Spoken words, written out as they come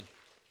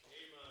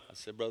I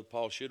said, Brother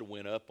Paul should have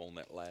went up on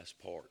that last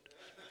part.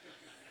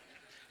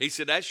 He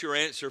said, that's your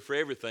answer for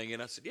everything.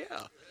 And I said,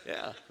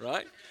 yeah,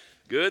 right.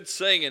 Good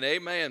singing,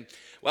 amen.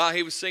 While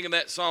he was singing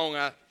that song,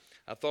 I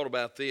thought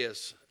about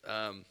this.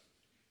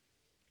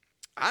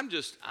 I'm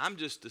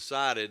just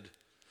decided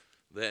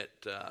that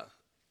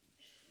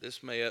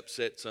this may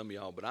upset some of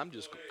y'all, but I'm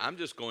just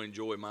going to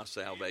enjoy my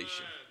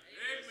salvation.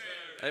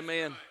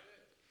 Amen.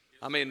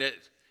 I mean,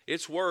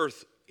 it's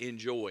worth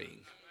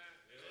enjoying.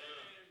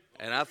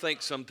 And I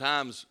think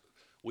sometimes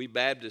we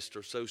Baptists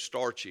are so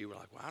starchy. We're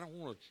like, well, I don't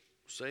want to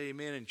say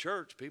amen in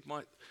church. People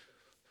might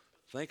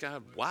think I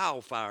have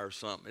wildfire or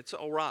something. It's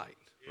all right,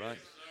 right?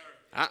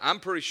 I'm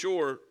pretty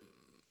sure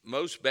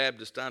most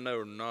Baptists I know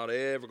are not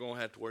ever going to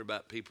have to worry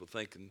about people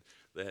thinking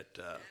that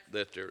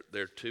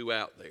they're too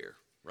out there,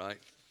 right?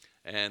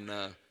 And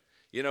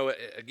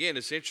again,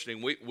 it's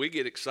interesting. We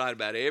get excited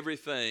about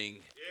everything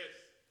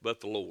but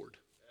the Lord.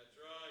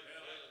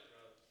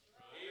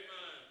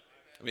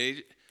 I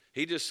mean,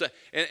 he just said,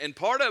 and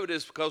part of it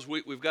is because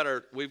we've got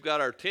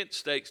our tent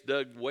stakes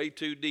dug way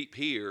too deep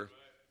here.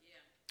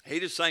 He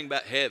just sang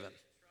about heaven.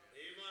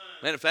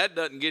 Man, if that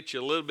doesn't get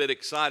you a little bit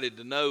excited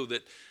to know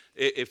that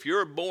if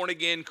you're a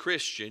born-again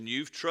Christian,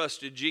 you've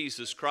trusted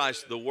Jesus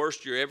Christ, the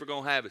worst you're ever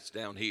going to have is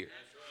down here.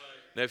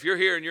 Now, if you're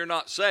here and you're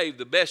not saved,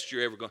 the best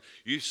you're ever going to,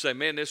 you say,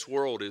 man, this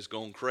world is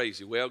going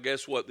crazy. Well,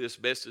 guess what? This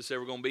best it's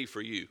ever going to be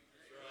for you.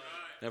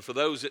 Now, for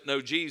those that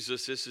know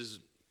Jesus,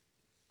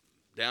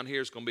 down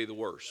here is going to be the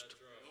worst,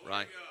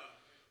 right?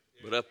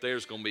 But up there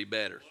is going to be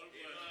better.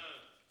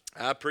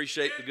 I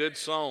appreciate the good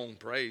song.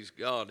 Praise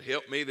God.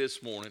 Help me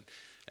this morning.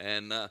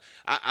 And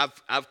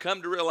I've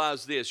come to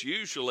realize this.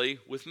 Usually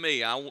with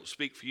me, I won't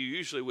speak for you.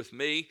 Usually with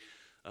me,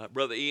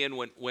 Brother Ian,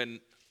 when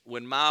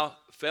my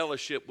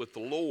fellowship with the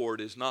Lord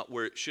is not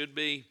where it should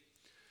be,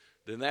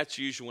 then that's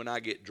usually when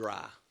I get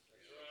dry.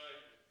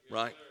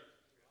 Right?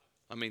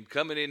 I mean,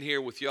 coming in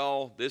here with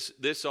y'all,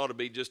 this ought to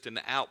be just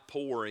an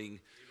outpouring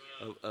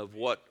of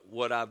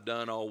what I've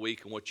done all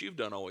week and what you've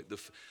done all week.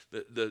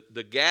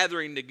 The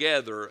gathering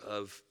together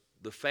of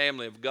the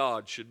family of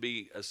God should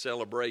be a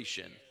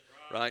celebration,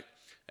 right?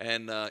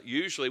 And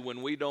usually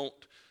when we don't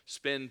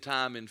spend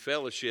time in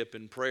fellowship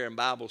and prayer and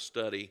Bible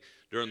study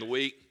during the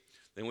week,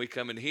 then we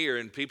come in here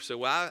and people say,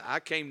 well, I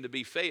came to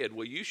be fed.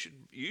 Well, you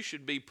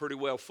should be pretty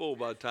well full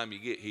by the time you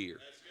get here,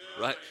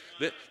 right?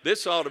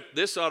 This ought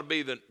to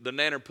be the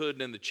nanner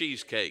pudding and the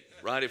cheesecake,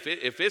 right?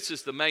 If this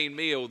is the main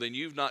meal, then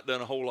you've not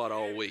done a whole lot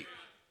all week.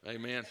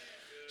 Amen.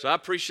 So I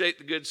appreciate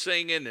the good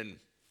singing and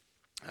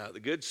the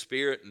good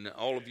spirit and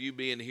all of you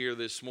being here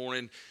this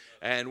morning.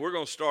 And we're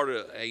going to start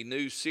a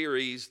new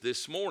series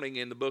this morning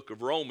in the book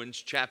of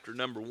Romans, chapter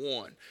number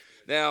 1.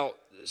 Now,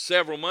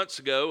 several months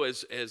ago,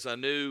 as I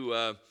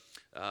knew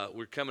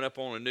we're coming up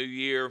on a new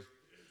year,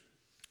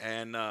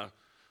 and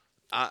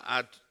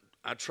I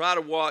try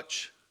to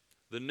watch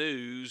the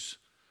news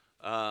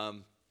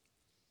from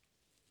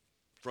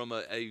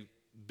a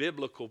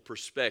biblical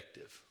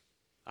perspective.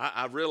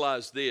 I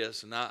realized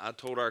this, and I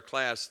told our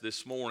class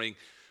this morning,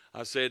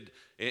 I said,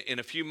 in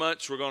a few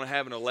months we're going to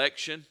have an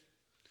election.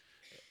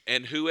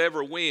 And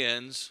whoever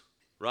wins,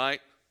 right,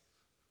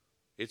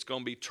 it's going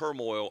to be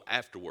turmoil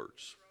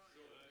afterwards.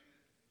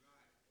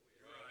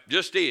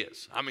 Just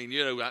is. I mean,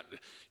 you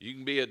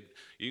can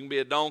be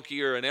a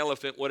donkey or an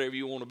elephant, whatever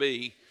you want to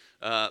be.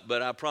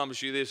 But I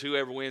promise you this: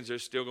 whoever wins,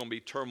 there's still going to be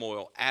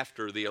turmoil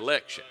after the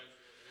election.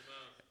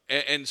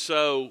 And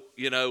so,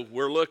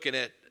 we're looking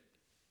at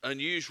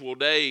unusual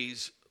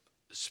days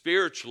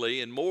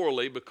spiritually and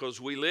morally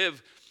because we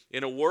live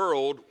in a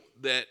world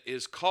that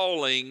is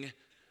calling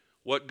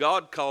what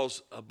God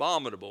calls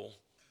abominable,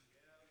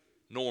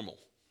 normal,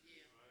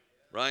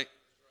 right?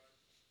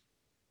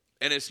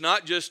 And it's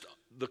not just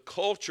the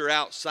culture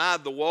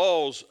outside the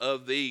walls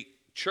of the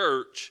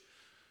church.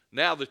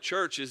 Now the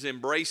church is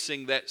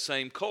embracing that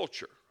same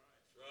culture,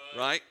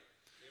 right?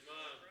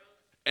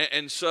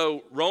 And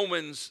so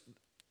Romans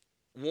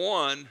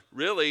 1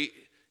 really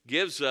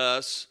gives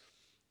us,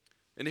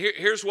 and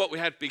here's what we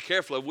have to be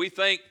careful of. We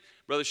think,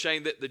 Brother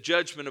Shane, that the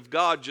judgment of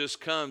God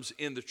just comes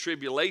in the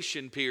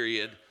tribulation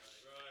period.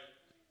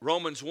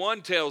 Romans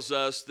 1 tells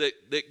us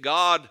that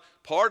God,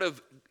 part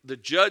of the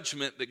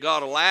judgment that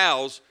God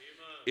allows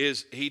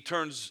is he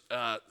turns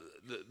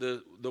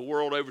the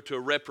world over to a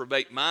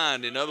reprobate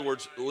mind. In other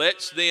words,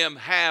 lets them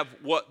have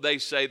what they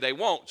say they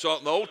want. So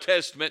in the Old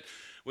Testament,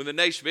 when the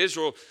nation of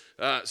Israel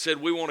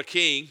said, we want a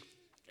king,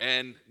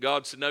 and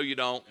God said, no, you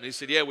don't. And he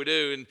said, yeah, we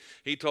do. And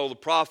he told the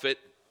prophet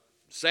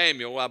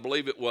Samuel, I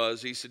believe it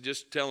was, he said,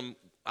 just tell him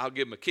I'll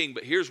give him a king,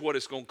 but here's what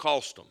it's going to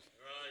cost them.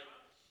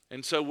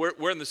 And so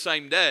we're in the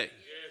same day.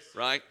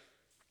 Right?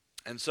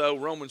 And so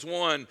Romans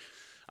 1,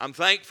 I'm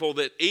thankful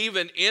that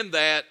even in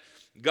that,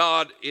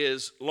 God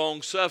is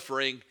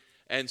long-suffering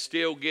and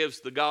still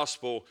gives the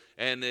gospel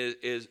and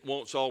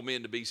wants all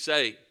men to be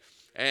saved.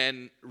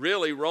 And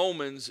really,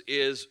 Romans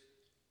is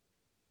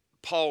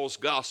Paul's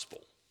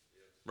gospel,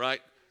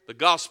 right? The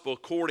gospel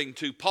according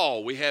to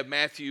Paul. We have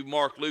Matthew,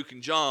 Mark, Luke,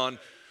 and John,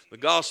 the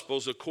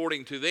gospels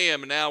according to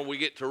them. And now we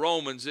get to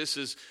Romans. This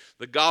is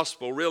the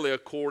gospel really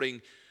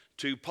according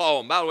to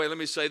Paul. And by the way, let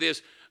me say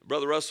this.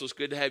 Brother Russell, it's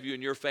good to have you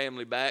and your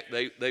family back.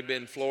 They've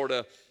been in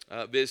Florida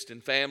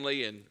visiting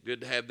family, and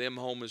good to have them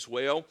home as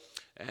well.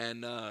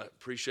 And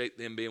appreciate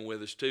them being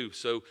with us too.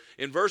 So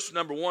in verse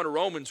number 1 of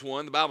Romans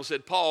 1, the Bible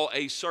said, Paul,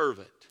 a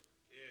servant.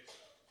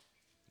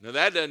 Now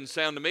that doesn't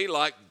sound to me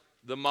like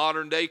the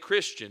modern day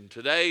Christian.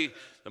 Today,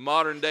 the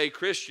modern day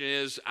Christian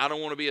is, I don't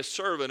want to be a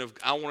servant of,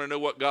 I want to know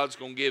what God's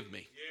going to give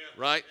me.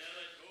 Right?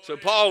 So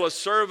Paul, a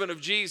servant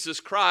of Jesus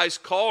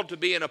Christ, called to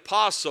be an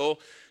apostle,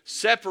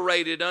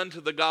 separated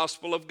unto the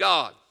gospel of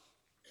God,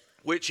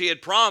 which he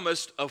had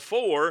promised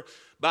afore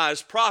by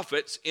his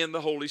prophets in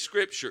the Holy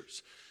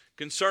Scriptures,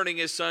 concerning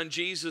his Son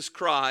Jesus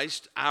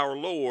Christ, our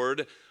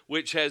Lord,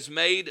 which has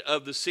made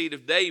of the seed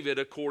of David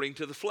according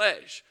to the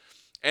flesh,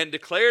 and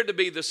declared to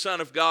be the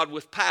Son of God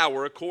with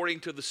power according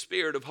to the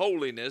Spirit of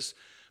holiness,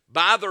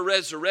 by the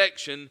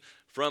resurrection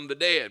from the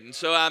dead. And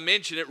so I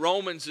mentioned it,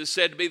 Romans is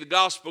said to be the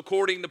gospel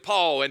according to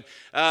Paul. And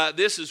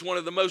this is one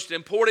of the most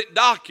important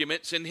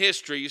documents in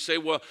history. You say,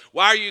 well,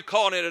 why are you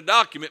calling it a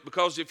document?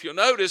 Because if you'll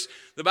notice,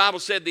 the Bible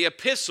said the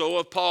epistle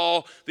of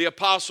Paul, the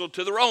apostle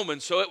to the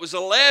Romans. So it was a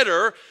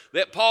letter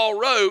that Paul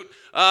wrote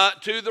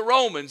to the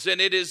Romans.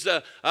 And it is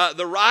the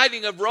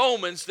writing of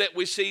Romans that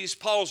we see is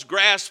Paul's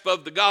grasp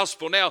of the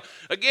gospel. Now,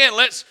 again,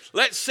 let's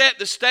set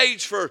the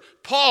stage for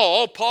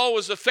Paul. Paul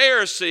was a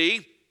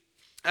Pharisee.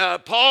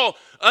 Paul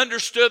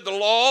understood the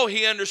law.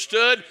 He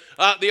understood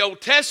the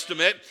Old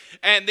Testament.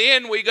 And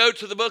then we go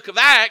to the book of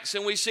Acts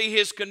and we see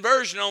his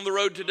conversion on the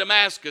road to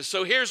Damascus.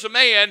 So here's a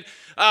man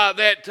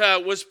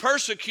that was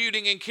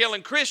persecuting and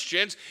killing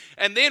Christians.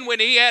 And then when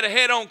he had a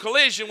head-on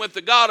collision with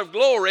the God of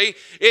glory,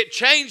 it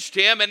changed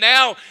him. And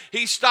now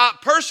he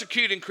stopped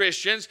persecuting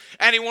Christians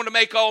and he wanted to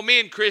make all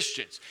men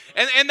Christians.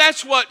 And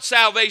that's what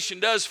salvation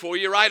does for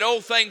you, right?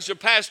 Old things are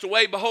passed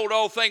away. Behold,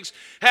 all things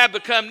have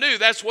become new.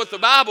 That's what the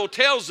Bible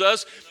tells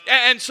us.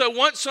 And so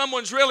once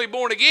someone's really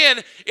born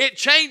again, it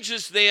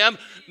changes them,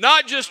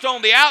 not just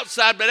on the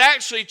outside, but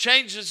actually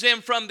changes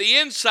them from the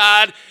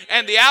inside.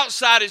 And the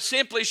outside is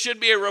simply should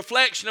be a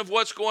reflection of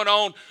what's going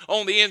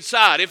on the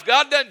inside. If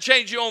God doesn't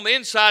change you on the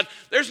inside,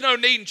 there's no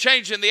need in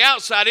changing the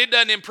outside. It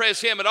doesn't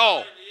impress him at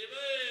all.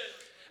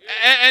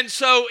 And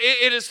so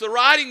it is the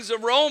writings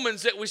of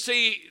Romans that we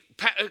see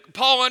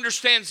Paul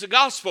understands the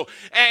gospel,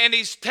 and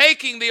he's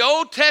taking the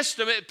Old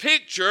Testament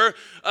picture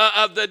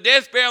of the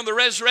death, burial, and the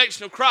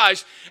resurrection of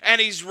Christ,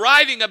 and he's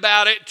writing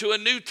about it to a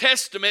New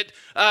Testament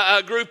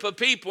group of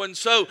people. And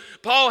so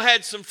Paul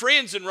had some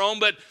friends in Rome,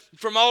 but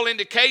from all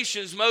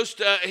indications,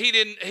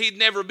 he'd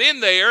never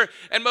been there,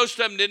 and most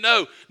of them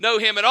didn't know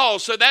him at all.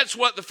 So that's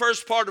what the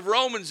first part of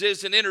Romans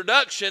is, an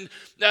introduction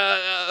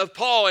of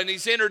Paul, and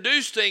he's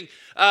introducing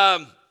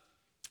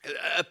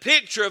a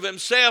picture of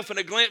himself and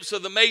a glimpse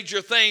of the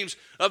major themes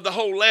of the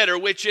whole letter,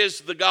 which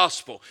is the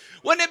gospel.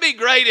 Wouldn't it be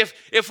great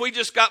if we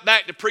just got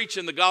back to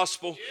preaching the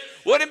gospel?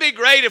 Wouldn't it be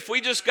great if we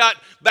just got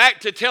back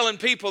to telling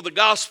people the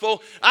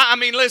gospel? I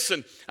mean,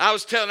 listen, I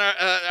was telling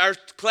our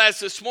class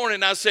this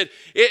morning, I said,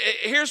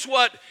 here's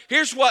what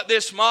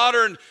this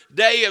modern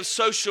day of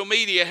social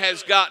media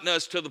has gotten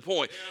us to the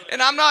point.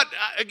 And I'm not,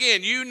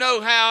 again, you know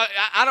how,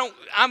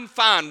 I'm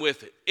fine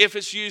with it if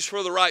it's used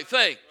for the right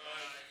thing.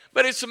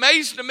 But it's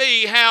amazing to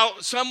me how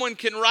someone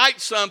can write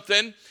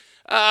something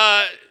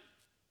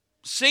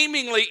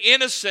seemingly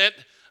innocent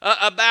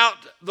about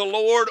the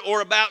Lord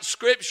or about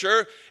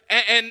Scripture,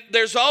 and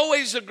there's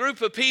always a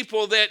group of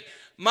people that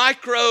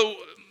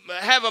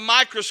have a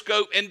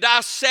microscope and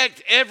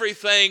dissect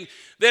everything,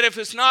 that if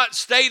it's not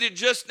stated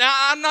just now,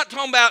 I'm not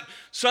talking about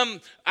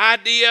some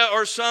idea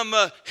or some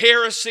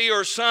heresy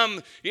or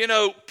some,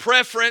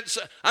 preference.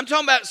 I'm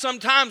talking about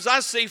sometimes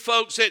I see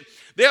folks that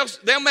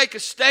they'll make a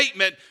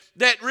statement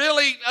that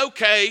really,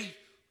 okay,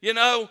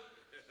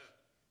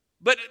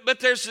 but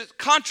there's a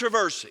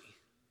controversy.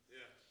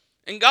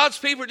 And God's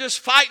people are just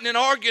fighting and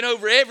arguing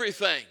over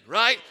everything,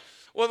 right?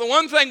 Well, the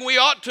one thing we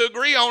ought to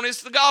agree on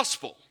is the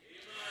gospel.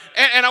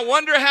 And I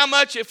wonder how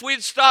much if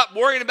we'd stop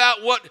worrying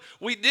about what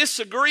we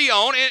disagree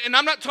on, and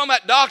I'm not talking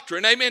about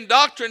doctrine, amen.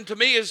 Doctrine to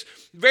me is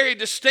very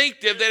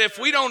distinctive, that if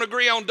we don't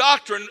agree on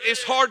doctrine,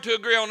 it's hard to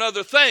agree on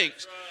other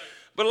things.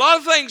 But a lot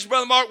of things,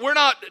 Brother Mark, we're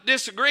not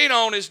disagreeing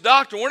on is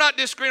doctrine. We're not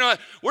disagreeing on,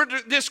 we're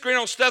disagreeing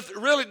on stuff that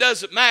really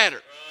doesn't matter.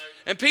 Right.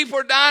 And people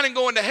are dying and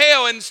going to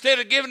hell, and instead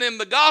of giving them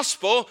the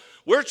gospel,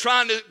 we're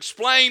trying to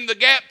explain the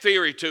gap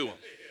theory to them.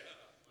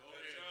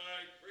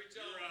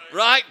 Yeah.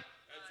 Right?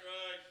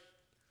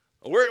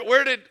 That's right.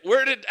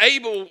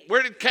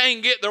 Where did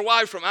Cain get their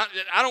wife from? I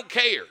don't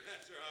care.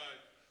 That's right.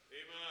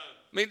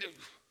 Amen. I mean,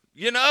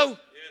 Yes,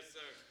 sir.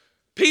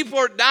 People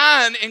are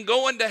dying and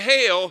going to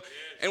hell. Yes.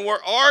 And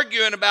we're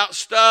arguing about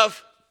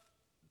stuff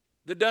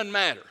that doesn't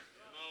matter.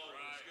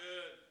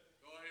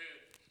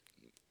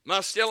 Am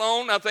I still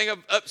on? I think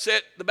I've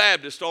upset the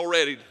Baptist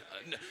already.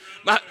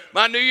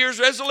 My New Year's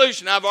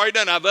resolution, I've already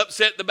done. I've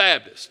upset the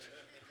Baptist.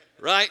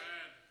 Right?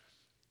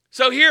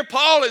 So here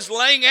Paul is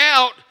laying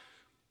out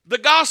the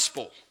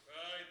gospel.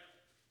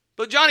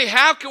 But Johnny,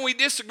 how can we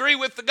disagree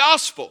with the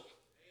gospel?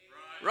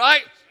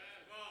 Right?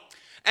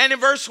 And in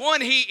verse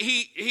 1,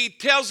 he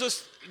tells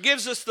us,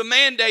 gives us the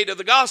mandate of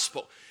the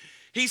gospel.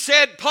 He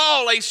said,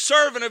 Paul, a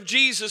servant of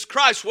Jesus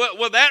Christ.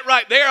 Well, that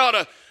right there ought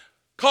to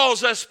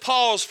cause us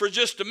pause for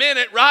just a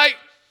minute, right?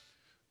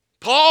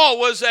 Paul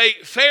was a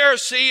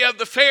Pharisee of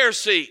the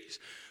Pharisees.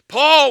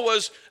 Paul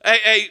was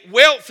a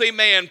wealthy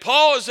man.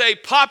 Paul was a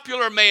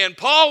popular man.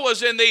 Paul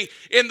was in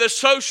the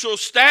social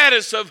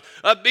status of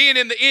being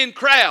in the in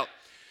crowd.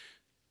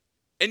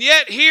 And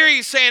yet here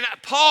he's saying,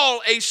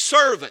 Paul, a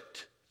servant.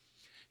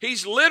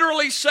 He's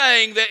literally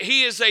saying that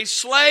he is a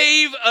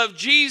slave of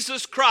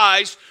Jesus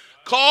Christ,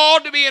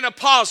 called to be an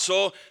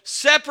apostle,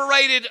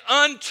 separated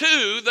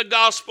unto the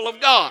gospel of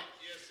God.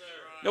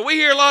 Now we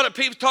hear a lot of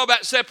people talk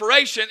about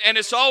separation, and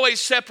it's always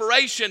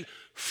separation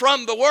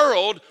from the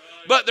world,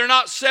 but they're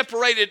not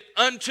separated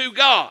unto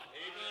God.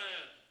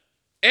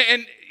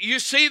 And you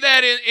see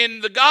that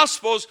in the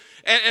Gospels,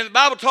 and the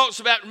Bible talks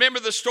about, remember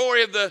the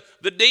story of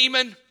the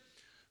demon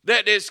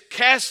that is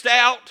cast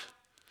out,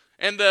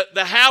 and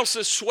the house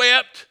is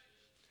swept,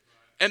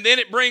 and then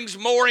it brings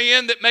more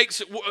in that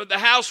makes the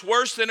house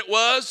worse than it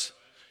was.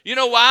 You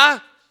know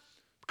why?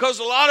 Because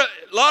a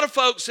lot of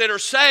folks that are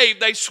saved,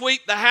 they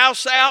sweep the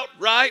house out,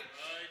 right?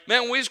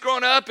 Man, when we was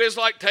growing up, it's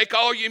like, take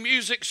all your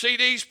music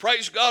CDs,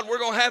 praise God, we're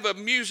going to have a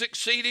music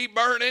CD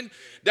burning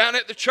down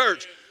at the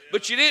church.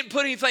 But you didn't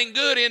put anything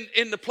good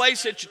in the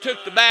place that you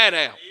took the bad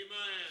out.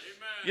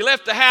 You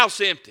left the house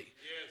empty.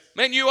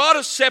 Man, you ought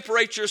to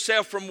separate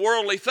yourself from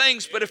worldly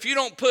things, but if you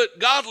don't put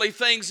godly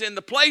things in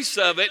the place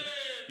of it,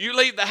 you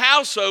leave the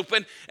house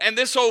open, and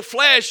this old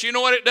flesh, you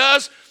know what it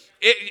does?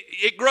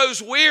 It grows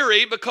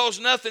weary because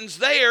nothing's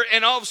there,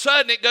 and all of a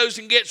sudden it goes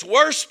and gets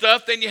worse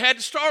stuff than you had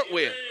to start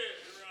with.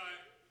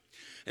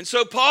 And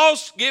so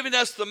Paul's giving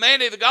us the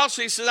mandate of the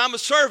gospel. He says, I'm a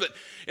servant.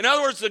 In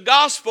other words, the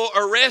gospel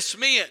arrests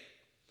men.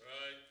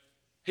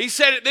 He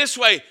said it this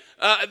way,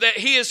 that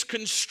he is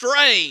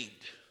constrained.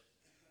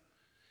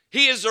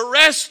 He is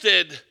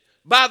arrested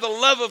by the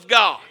love of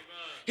God.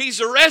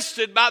 He's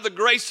arrested by the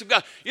grace of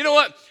God. You know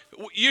what?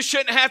 You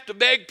shouldn't have to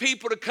beg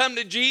people to come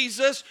to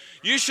Jesus.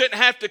 You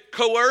shouldn't have to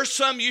coerce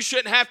them. You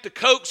shouldn't have to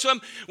coax them.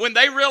 When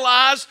they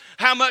realize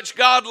how much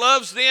God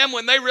loves them,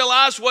 when they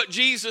realize what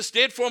Jesus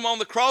did for them on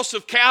the cross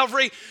of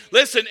Calvary,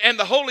 listen, and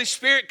the Holy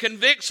Spirit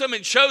convicts them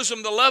and shows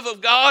them the love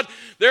of God,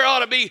 there ought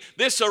to be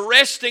this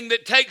arresting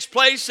that takes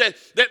place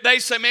that they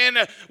say, man,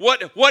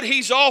 what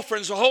he's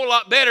offering is a whole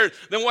lot better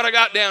than what I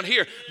got down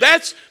here.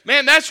 That's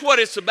what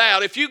it's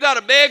about. If you got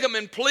to beg them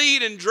and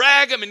plead and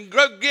drag them and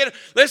go get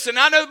them, listen,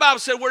 I know the Bible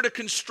said we're to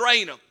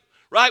constrain them,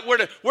 right?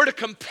 We're to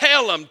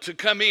compel them to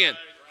come in.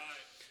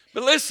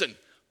 But listen,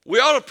 we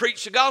ought to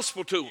preach the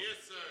gospel to them.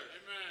 Yes, sir.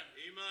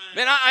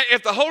 Amen. Man,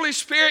 if the Holy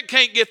Spirit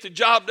can't get the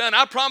job done,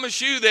 I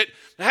promise you that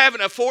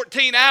having a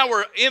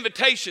 14-hour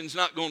invitation is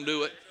not going to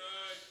do it.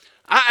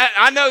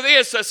 I know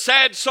this, a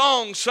sad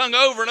song sung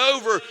over and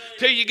over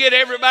till you get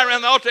everybody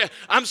around the altar.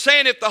 I'm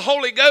saying if the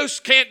Holy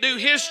Ghost can't do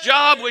his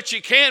job, which he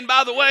can,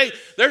 by the way,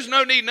 there's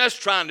no need in us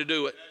trying to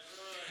do it.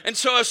 And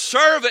so a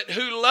servant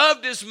who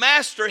loved his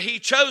master, he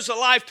chose a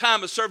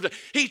lifetime of service.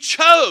 He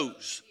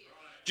chose.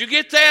 Did you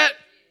get that?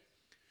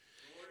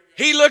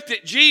 He looked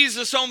at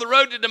Jesus on the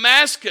road to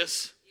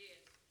Damascus.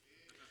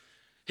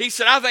 He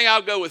said, I think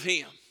I'll go with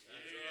him.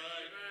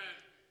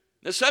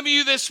 Now some of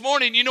you this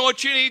morning, you know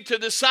what you need to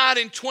decide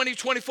in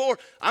 2024?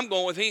 I'm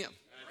going with him.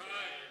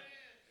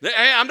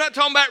 I'm not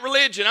talking about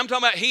religion. I'm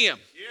talking about him.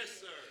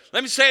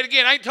 Let me say it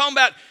again. I ain't talking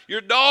about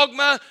your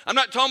dogma. I'm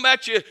not talking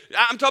about you.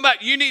 I'm talking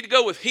about you need to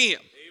go with him.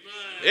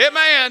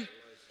 Amen.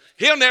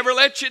 He'll never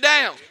let you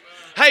down.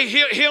 Hey,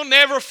 he'll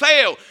never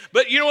fail.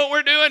 But you know what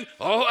we're doing?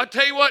 Oh, I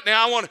tell you what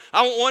now, I want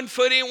 1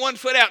 foot in, 1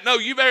 foot out. No,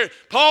 you better.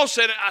 Paul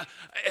said,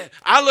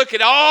 I look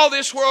at all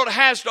this world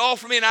has to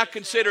offer me and I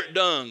consider it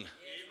dung.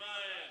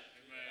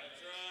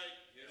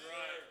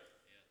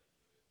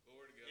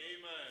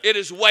 It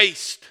is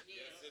waste.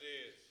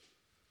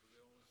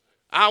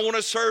 I want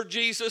to serve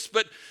Jesus,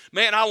 but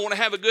man, I want to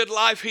have a good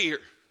life here.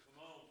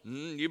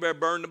 You better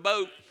burn the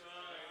boat.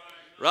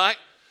 Right?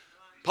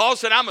 Paul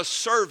said, I'm a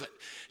servant.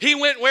 He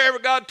went wherever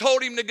God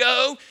told him to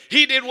go.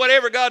 He did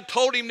whatever God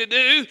told him to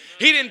do.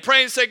 He didn't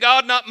pray and say,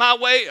 God, not my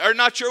way, or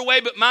not your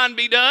way, but mine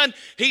be done.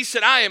 He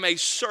said, I am a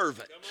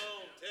servant. Come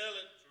on, tell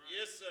it.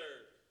 Yes, sir.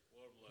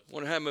 I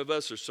wonder how many of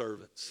us are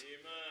servants. Amen.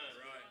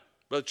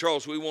 Brother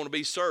Charles, we want to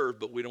be served,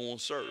 but we don't want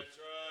to serve. That's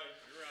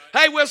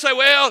right. Hey, we'll say,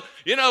 well,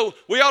 you know,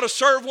 we ought to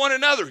serve one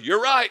another.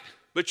 You're right.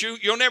 But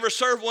you'll never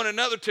serve one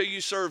another till you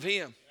serve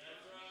him.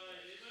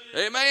 That's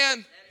right.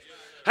 Amen.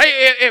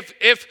 Hey,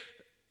 if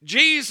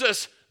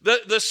Jesus,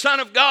 the Son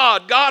of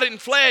God, God in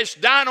flesh,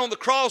 dying on the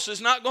cross is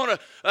not going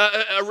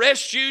to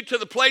arrest you to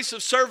the place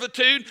of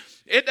servitude.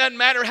 It doesn't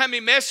matter how many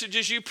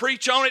messages you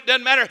preach on it.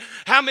 Doesn't matter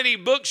how many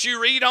books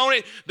you read on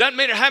it. Doesn't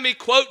matter how many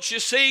quotes you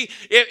see.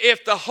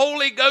 If the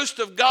Holy Ghost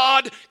of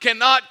God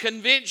cannot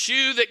convince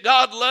you that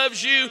God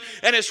loves you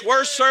and it's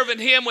worth serving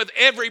him with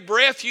every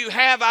breath you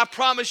have, I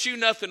promise you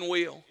nothing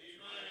will. Amen.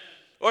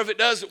 Or if it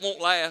does, it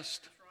won't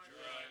last.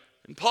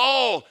 Right. And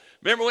Paul,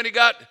 remember when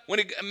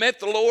he met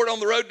the Lord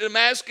on the road to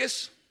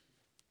Damascus?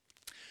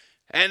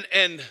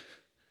 And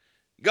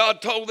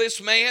God told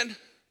this man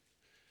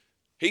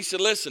He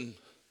said, listen,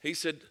 he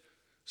said,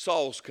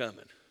 Saul's coming.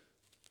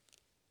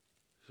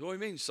 So what do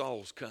you mean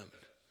Saul's coming?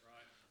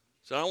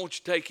 So I want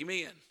you to take him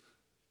in.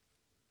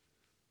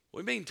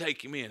 What do you mean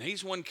take him in?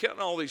 He's the one killing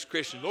all these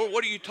Christians. Lord,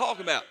 what are you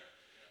talking about?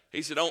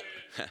 He said,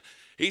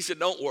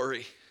 don't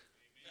worry.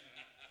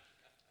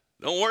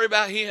 Don't worry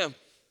about him.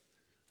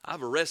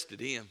 I've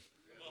arrested him.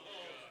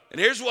 And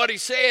here's what he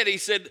said. He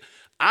said,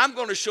 I'm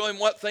going to show him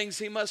what things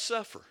he must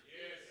suffer.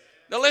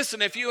 Now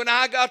listen, if you and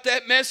I got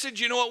that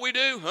message, you know what we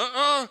do?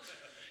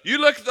 You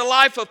look at the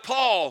life of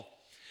Paul,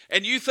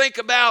 and you think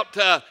about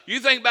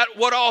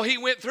what all he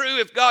went through.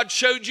 If God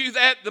showed you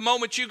that the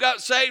moment you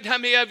got saved, how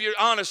many of you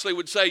honestly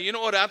would say, you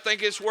know what, I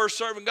think it's worth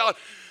serving God?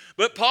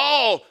 But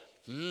Paul,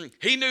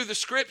 he knew the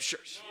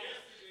Scriptures.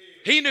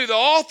 He knew the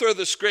author of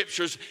the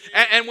Scriptures.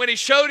 And when he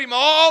showed him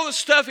all the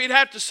stuff he'd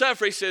have to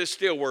suffer, he said, it's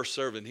still worth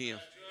serving him.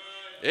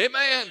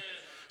 Amen.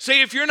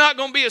 See, if you're not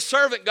going to be a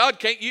servant, God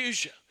can't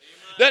use you.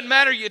 Doesn't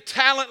matter your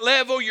talent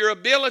level, your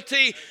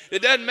ability.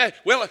 It doesn't matter.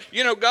 Well,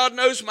 you know, God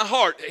knows my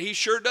heart. He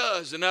sure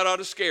does, and that ought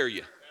to scare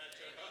you.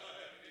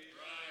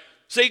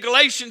 See,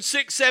 Galatians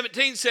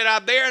 6:17 said, I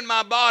bear in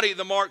my body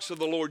the marks of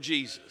the Lord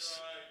Jesus.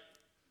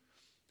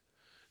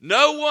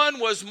 No one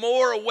was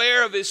more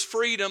aware of his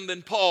freedom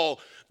than Paul,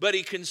 but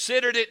he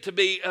considered it to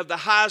be of the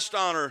highest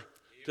honor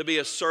to be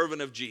a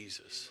servant of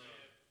Jesus.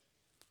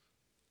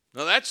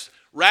 Now that's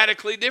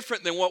radically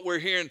different than what we're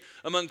hearing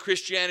among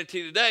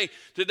Christianity today.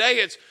 Today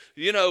it's,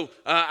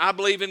 I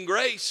believe in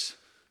grace,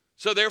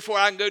 so therefore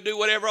I can go do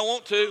whatever I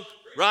want to,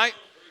 right?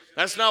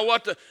 That's not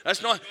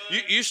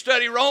you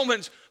study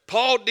Romans,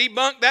 Paul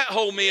debunked that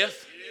whole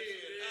myth.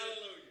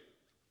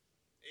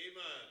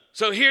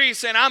 So here he's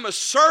saying, I'm a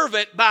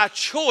servant by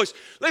choice.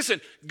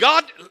 Listen,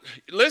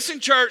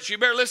 church, you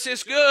better listen to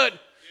this good.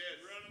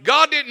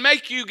 God didn't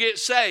make you get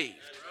saved.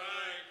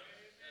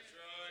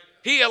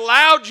 He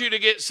allowed you to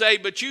get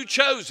saved, but you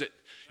chose it.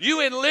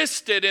 You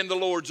enlisted in the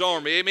Lord's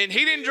army. I mean,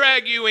 he didn't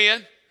drag you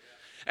in.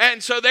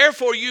 And so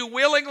therefore you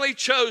willingly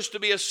chose to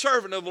be a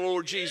servant of the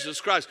Lord Jesus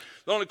Christ.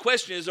 The only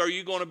question is, are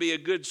you going to be a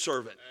good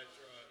servant?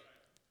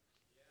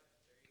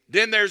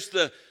 Then there's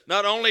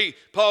not only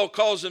Paul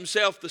calls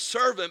himself the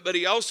servant, but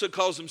he also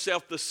calls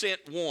himself the sent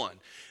one.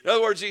 In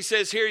other words, he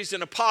says here he's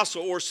an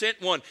apostle or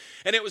sent one.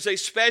 And it was a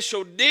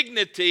special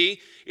dignity.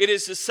 It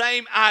is the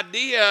same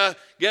idea,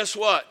 guess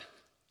what,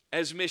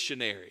 as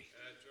missionary.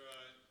 That's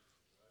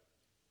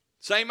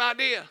right. Same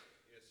idea. Yes,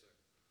 sir.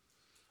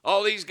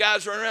 All these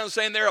guys run around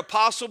saying they're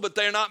apostle, but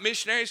they're not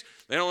missionaries.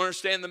 They don't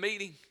understand the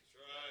meaning.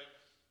 Right.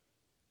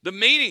 The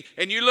meaning.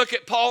 And you look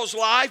at Paul's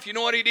life, you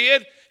know what he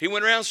did? He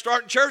went around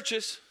starting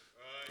churches.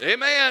 Right.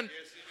 Amen.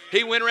 Yes,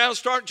 he went around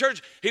starting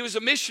church. He was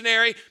a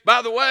missionary.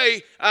 By the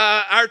way,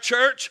 our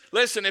church,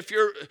 listen, if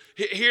you're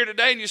here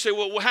today and you say,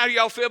 well, how do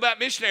y'all feel about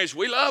missionaries?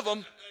 We love them.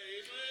 Amen.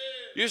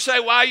 You say,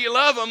 why you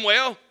love them?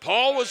 Well,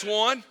 Paul was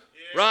one,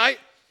 right?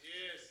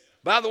 Yes.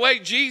 By the way,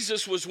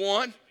 Jesus was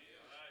one.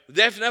 The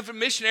definition of a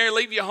missionary,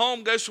 leave your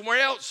home, go somewhere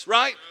else,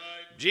 right?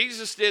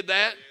 Jesus did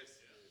that.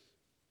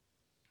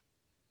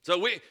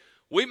 So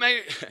we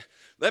may...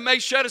 They may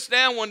shut us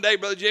down one day,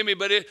 Brother Jimmy,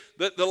 but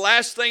the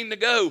last thing to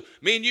go,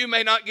 me and you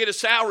may not get a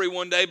salary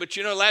one day, but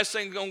the last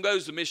thing going to go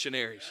is the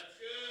missionaries.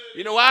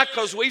 You know why?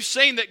 Because we've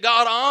seen that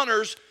God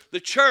honors the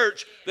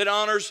church that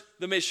honors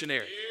the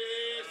missionary.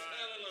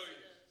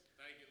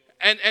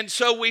 And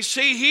so we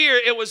see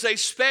here it was a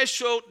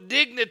special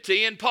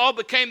dignity, and Paul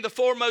became the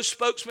foremost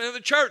spokesman of the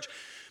church.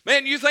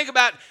 Man, you think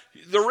about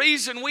the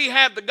reason we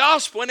have the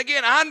gospel, and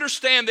again, I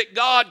understand that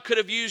God could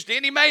have used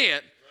any man.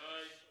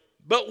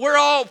 But we're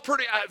all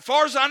as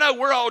far as I know,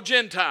 we're all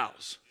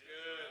Gentiles.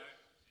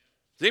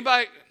 Does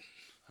anybody,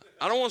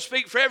 I don't want to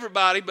speak for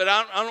everybody, but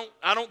I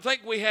don't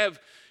think we have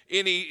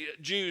any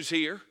Jews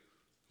here.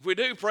 If we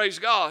do, praise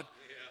God.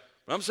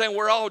 But I'm saying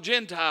we're all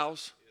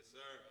Gentiles.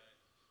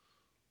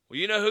 Well,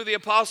 you know who the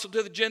apostle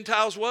to the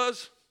Gentiles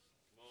was?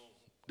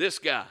 This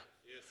guy.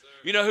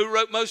 You know who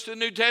wrote most of the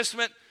New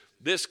Testament?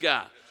 This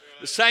guy.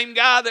 The same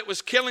guy that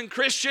was killing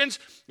Christians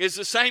is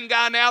the same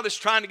guy now that's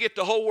trying to get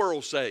the whole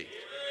world saved.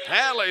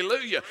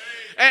 Hallelujah.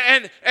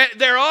 And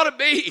there ought to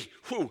be,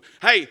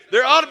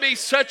 there ought to be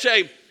such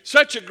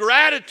a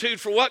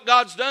gratitude for what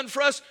God's done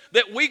for us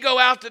that we go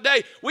out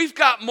today. We've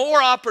got more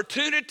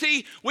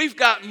opportunity. We've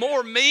got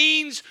more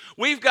means.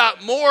 We've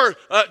got more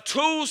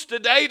tools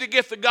today to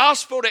get the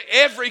gospel to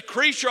every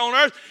creature on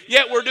earth,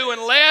 yet we're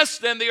doing less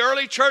than the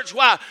early church.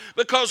 Why?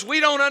 Because we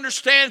don't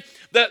understand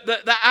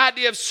the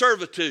idea of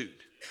servitude.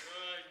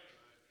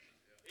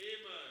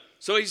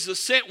 So he's the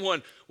sent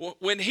one.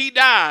 When he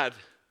died,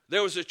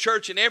 there was a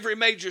church in every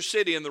major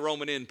city in the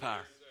Roman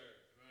Empire.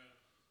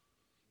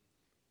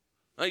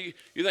 Now you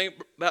think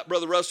about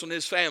Brother Russell and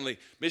his family,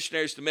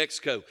 missionaries to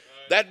Mexico.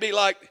 That'd be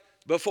like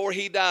before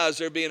he dies,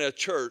 there being a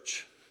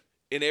church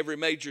in every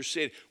major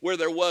city where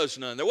there was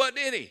none. There wasn't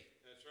any.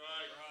 That's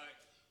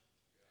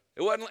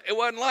right. It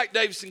wasn't like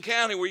Davidson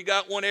County where you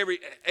got one every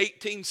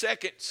 18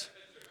 seconds.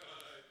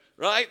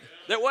 Right?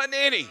 There wasn't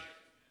any.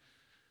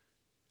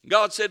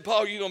 God said,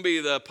 Paul, you're going to be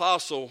the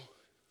apostle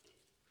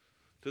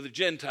to the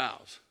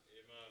Gentiles.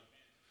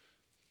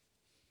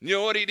 You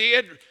know what he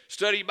did?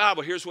 Study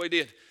Bible. Here's what he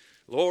did.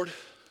 Lord,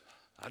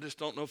 I just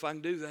don't know if I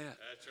can do that.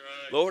 That's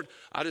right. Lord,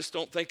 I just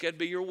don't think that'd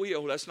be your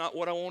will. That's not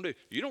what I want to do.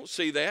 You don't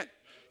see that.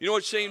 You know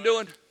what you see him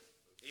doing?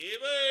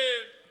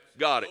 Amen.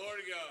 Got it.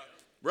 Glory to God.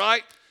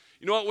 Right?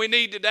 You know what we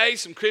need today?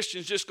 Some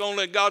Christians just going to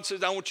let God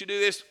says, I want you to do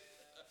this.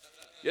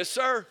 Yes,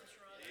 sir.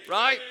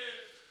 Right?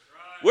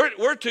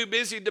 We're too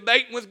busy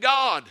debating with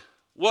God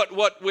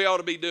what we ought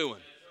to be doing.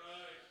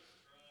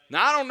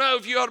 Now, I don't know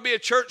if you ought to be a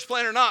church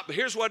plant or not, but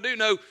here's what I do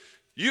know.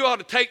 You ought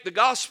to take the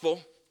gospel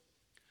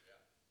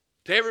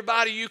to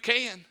everybody you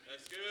can.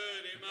 That's good.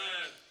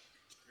 Amen.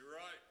 You're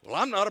right. Well,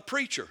 I'm not a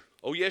preacher.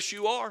 Oh, yes,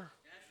 you are.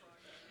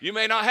 You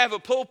may not have a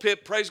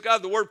pulpit. Praise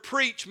God. The word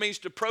preach means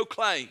to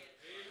proclaim.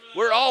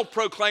 We're all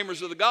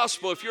proclaimers of the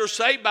gospel. If you're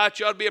saved by it,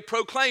 you ought to be a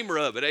proclaimer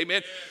of it.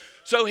 Amen.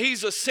 So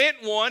he's a sent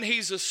one.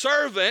 He's a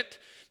servant.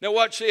 Now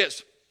watch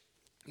this.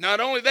 Not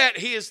only that,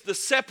 he is the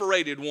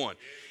separated one.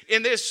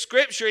 In this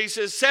scripture, he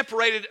says,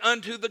 separated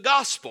unto the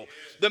gospel.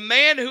 The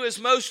man who is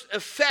most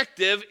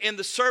effective in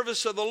the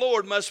service of the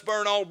Lord must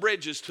burn all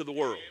bridges to the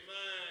world. Amen.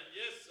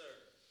 Yes, sir.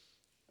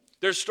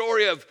 There's a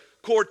story of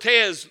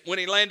Cortez when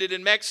he landed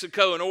in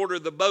Mexico and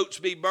ordered the boats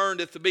be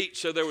burned at the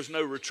beach so there was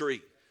no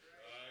retreat.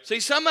 See,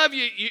 some of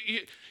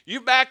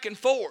you back and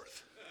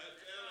forth.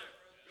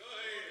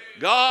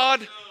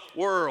 God,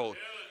 world.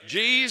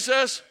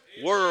 Jesus,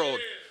 world.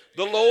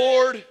 The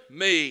Lord,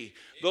 me.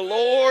 The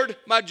Lord,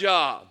 my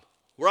job.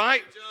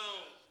 Right?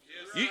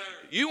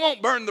 You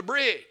won't burn the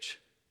bridge.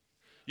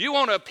 You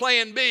want a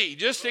plan B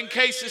just in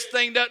case this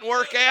thing doesn't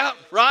work out.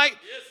 Right?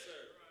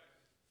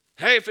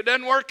 Hey, if it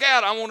doesn't work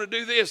out, I want to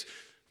do this.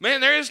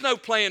 Man, there is no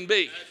plan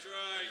B.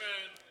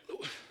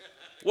 That's right.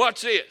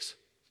 Watch this.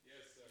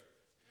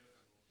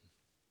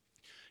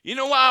 You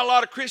know why a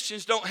lot of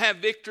Christians don't have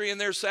victory in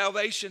their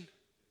salvation?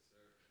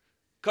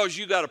 Because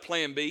you got a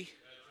plan B.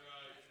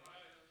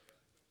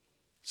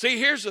 See,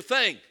 here's the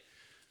thing.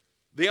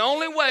 The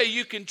only way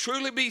you can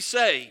truly be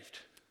saved,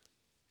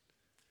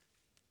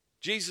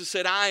 Jesus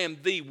said, I am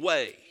the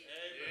way.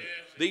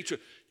 The truth.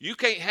 You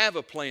can't have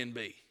a plan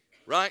B,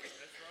 right?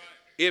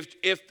 If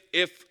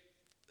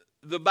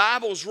the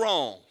Bible's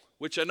wrong,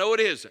 which I know it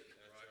isn't,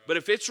 but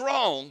if it's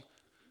wrong,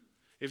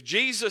 if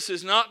Jesus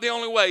is not the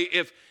only way,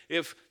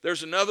 if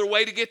there's another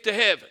way to get to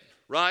heaven,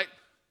 right?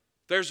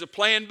 There's a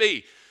plan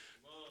B.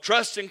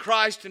 Trust in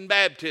Christ in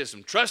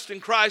baptism. Trust in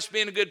Christ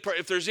being a good person.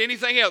 If there's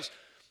anything else,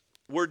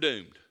 we're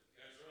doomed.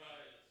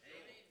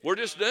 We're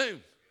just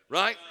doomed,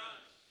 right?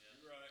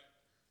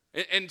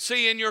 And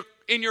see, in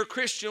your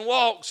Christian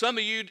walk, some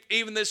of you,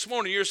 even this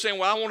morning, you're saying,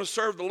 well, I want to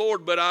serve the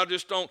Lord, but I'm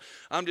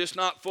just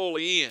not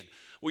fully in.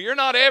 Well, you're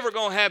not ever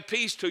going to have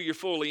peace till you're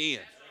fully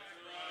in.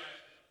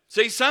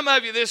 See, some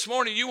of you this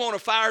morning, you want a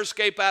fire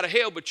escape out of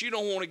hell, but you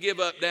don't want to give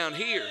up down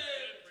here.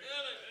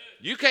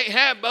 You can't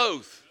have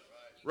both,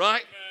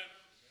 right?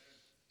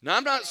 Now,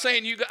 I'm not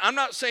saying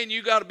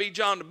you got to be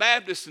John the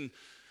Baptist and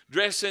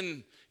dress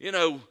in,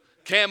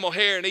 camel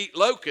hair and eat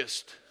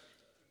locust.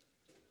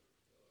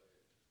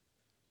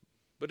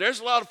 But there's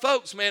a lot of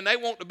folks, man, they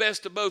want the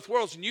best of both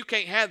worlds, and you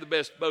can't have the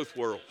best of both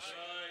worlds.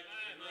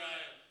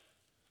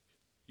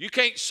 You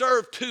can't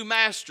serve two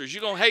masters.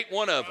 You're going to hate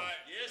one of them.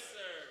 Yes, sir.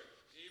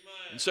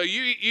 And so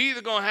you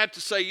either going to have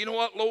to say, you know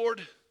what,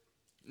 Lord?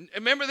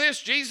 Remember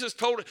this, Jesus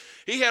told,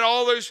 he had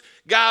all those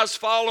guys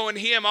following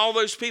him, all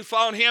those people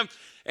following him,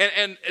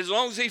 and as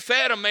long as he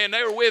fed them, man,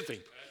 they were with him.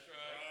 That's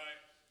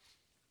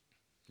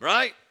right.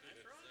 Right?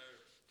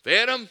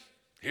 Fed them.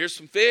 Here's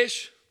some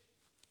fish.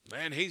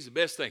 Man, he's the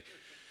best thing.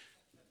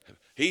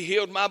 He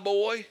healed my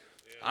boy.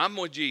 Yeah. I'm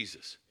with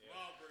Jesus.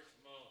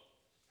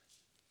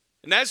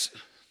 And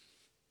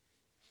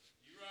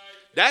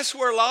that's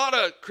where a lot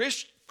of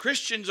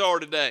Christians are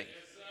today.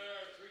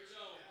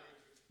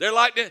 They're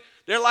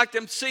like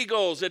them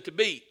seagulls at the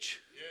beach.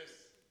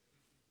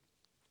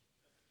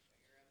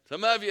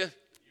 Some of you,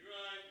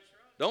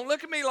 don't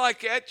look at me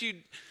like that, you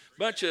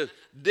bunch of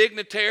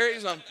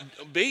dignitaries on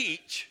the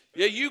beach.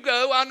 Yeah, you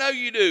go. I know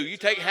you do. You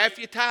take half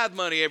your tithe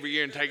money every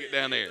year and take it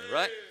down there,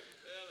 right?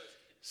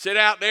 Sit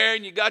out there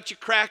and you got your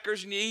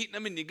crackers and you're eating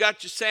them and you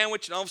got your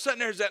sandwich and all of a sudden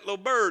there's that little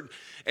bird.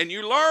 And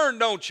you learn,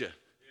 don't you?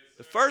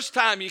 The first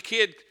time your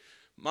kid,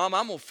 Mom,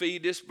 I'm going to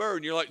feed this bird.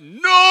 And you're like,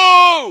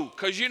 no,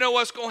 because you know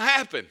what's going to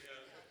happen.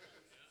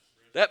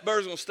 That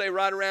bird's going to stay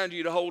right around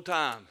you the whole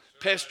time,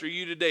 pester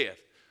you to death.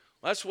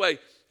 Well,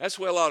 that's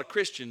the way a lot of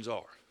Christians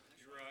are.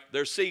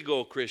 They're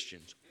seagull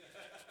Christians.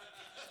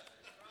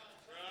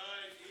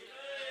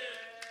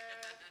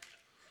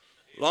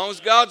 As long as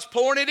God's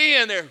pouring it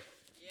in there.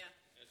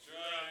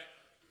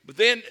 But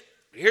then,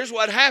 here's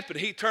what happened.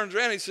 He turns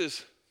around and he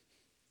says,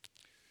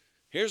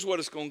 here's what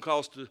it's going to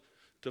cost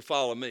to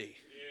follow me. Yes,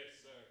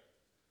 sir.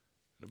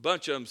 And a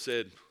bunch of them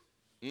said,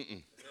 that's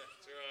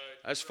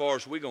as far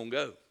as we're going to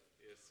go.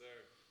 Yes, sir.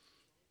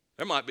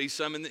 There might be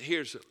some in the,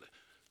 here's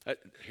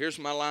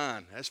my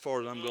line. As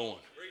far as I'm going.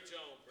 Preach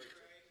on, preacher.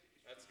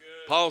 That's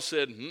good. Paul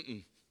said,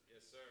 Yes,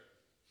 sir.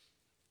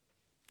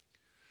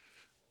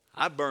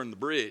 I burned the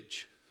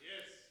bridge.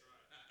 Yes.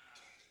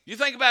 You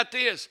think about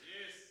this. Yes.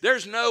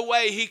 There's no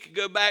way he could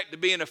go back to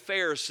being a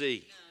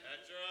Pharisee.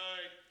 That's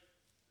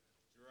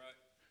right.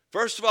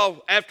 First of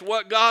all, after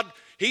what God,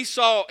 he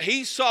saw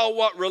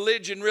what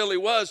religion really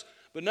was.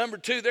 But number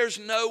two, there's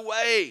no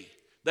way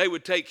they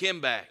would take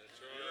him back.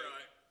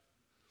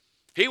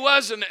 He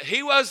wasn't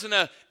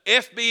a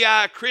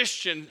FBI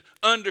Christian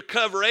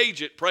undercover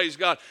agent, praise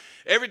God.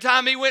 Every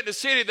time he went to the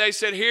city, they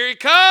said, here he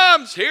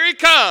comes, here he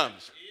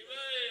comes.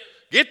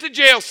 Get the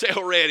jail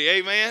cell ready,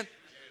 amen.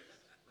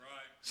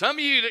 Some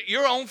of you,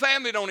 your own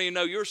family don't even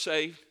know you're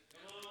saved.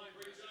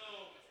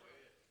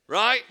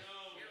 Right?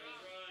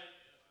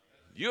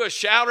 You're a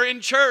shouter in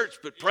church,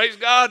 but praise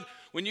God,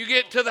 when you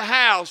get to the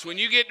house, when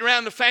you get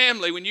around the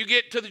family, when you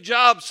get to the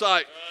job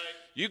site,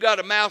 you got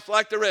a mouth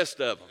like the rest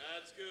of them.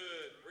 That's good.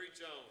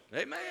 Preach on.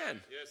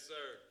 Amen. Yes, sir.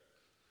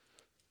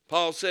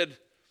 Paul said,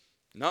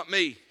 not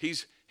me.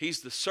 He's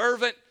the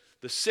servant,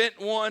 the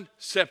sent one,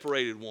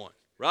 separated one.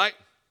 Right?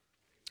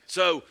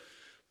 So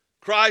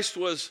Christ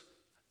was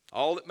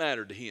all that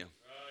mattered to him.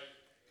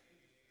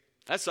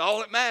 That's all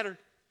that mattered.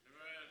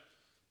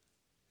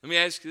 Let me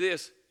ask you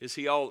this. Is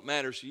he all that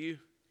matters to you?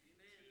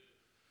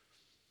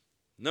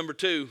 Number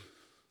two.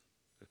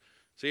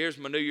 See, here's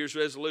my New Year's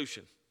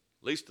resolution.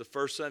 At least the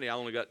first Sunday, I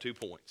only got 2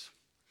 points.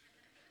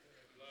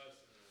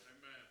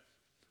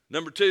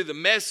 Number two, the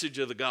message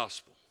of the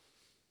gospel.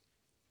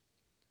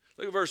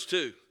 Look at verse 2.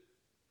 It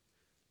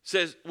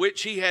says,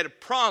 which he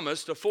had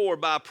promised afore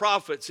by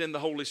prophets in the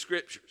Holy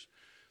Scriptures.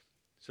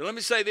 So let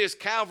me say this.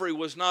 Calvary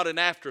was not an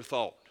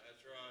afterthought.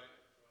 That's right.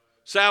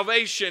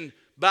 Salvation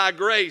by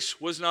grace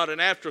was not an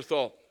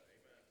afterthought.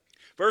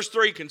 Verse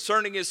 3,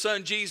 concerning his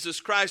son Jesus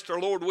Christ our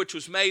Lord, which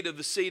was made of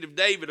the seed of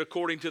David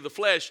according to the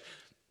flesh,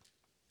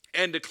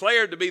 and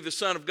declared to be the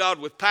Son of God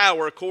with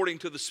power according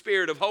to the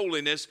Spirit of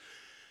holiness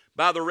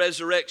by the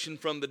resurrection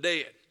from the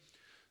dead.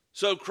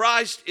 So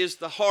Christ is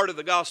the heart of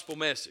the gospel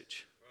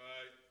message.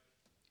 Right.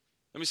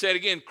 Let me say it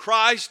again.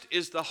 Christ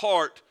is the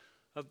heart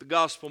of the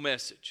gospel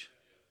message.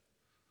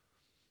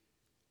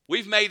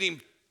 We've made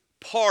him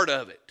part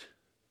of it.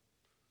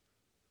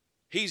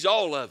 He's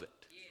all of it.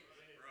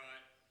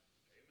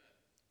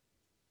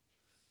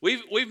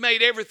 We've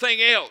made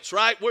everything else,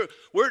 right?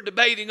 We're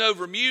debating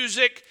over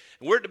music,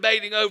 and we're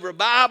debating over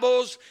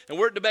Bibles, and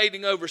we're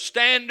debating over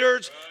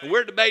standards, and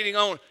we're debating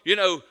on,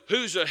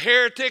 who's a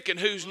heretic and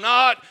who's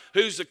not,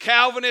 who's a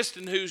Calvinist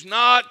and who's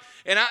not.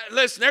 And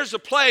listen, there's a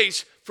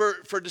place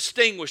for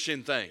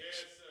distinguishing things. Yes,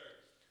 sir.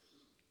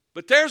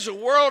 But there's a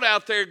world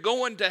out there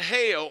going to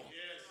hell,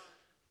 Yes.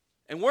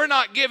 and we're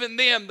not giving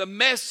them the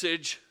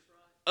message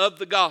of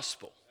the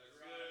gospel.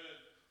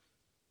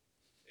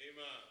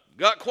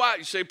 Got quiet.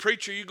 You say,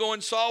 preacher, you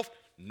going soft?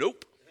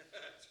 Nope.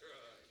 That's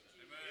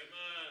right. Amen.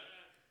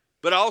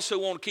 But I also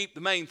want to keep the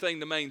main thing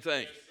the main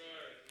thing. Yes,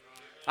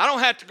 sir. I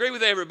don't have to agree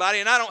with everybody,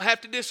 and I don't have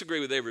to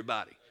disagree with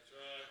everybody. That's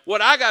right.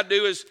 What I got to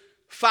do is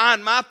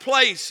find my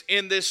place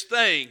in this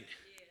thing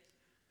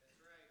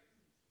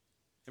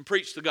and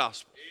preach the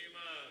gospel.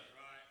 Amen.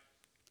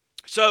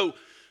 So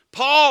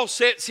Paul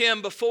sets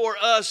him before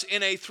us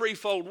in a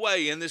threefold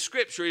way in this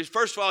scripture.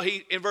 First of all,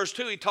 in verse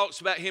 2, he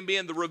talks about him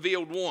being the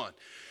revealed one.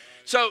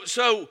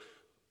 So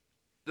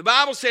the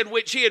Bible said,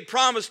 which he had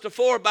promised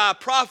afore by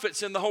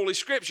prophets in the Holy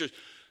Scriptures.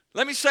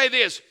 Let me say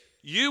this.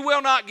 You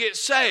will not get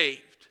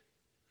saved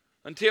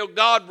until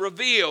God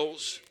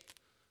reveals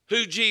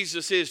who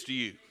Jesus is to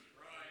you.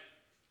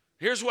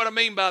 Here's what I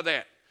mean by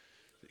that.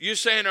 You're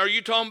saying, are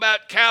you talking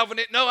about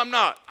Calvinist? No, I'm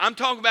not. I'm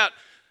talking about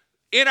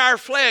in our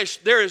flesh,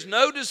 there is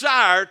no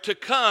desire to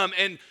come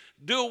and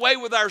do away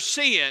with our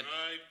sin.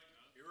 Right.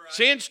 You're right.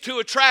 Sin's too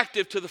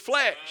attractive to the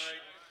flesh.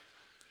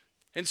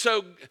 Right. And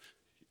so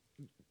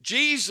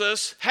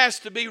Jesus has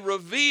to be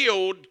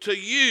revealed to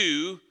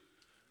you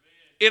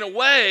in a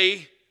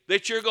way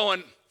that you're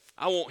going,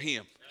 I want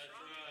him.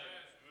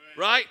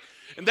 Right?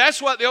 And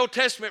that's what the Old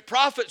Testament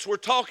prophets were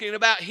talking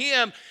about,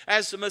 him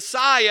as the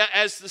Messiah,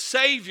 as the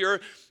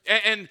Savior.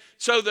 And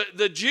so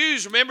the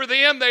Jews, remember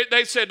them?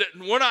 They said,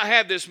 we'll not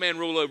have this man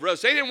rule over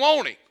us. They didn't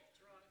want him.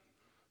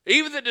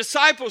 Even the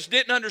disciples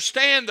didn't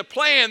understand the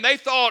plan. They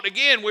thought,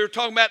 again, we were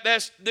talking about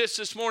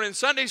this morning in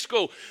Sunday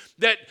school,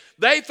 that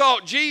they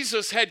thought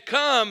Jesus had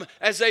come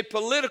as a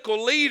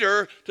political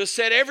leader to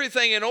set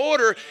everything in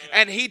order.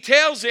 And he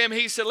tells them,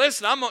 he said,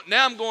 listen,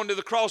 now I'm going to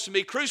the cross and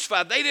be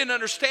crucified. They didn't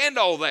understand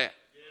all that.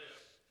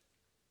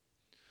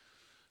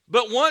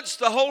 But once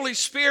the Holy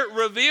Spirit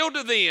revealed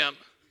to them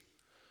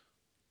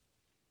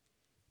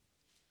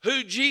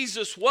who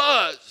Jesus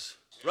was,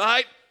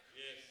 right?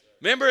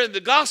 Remember in the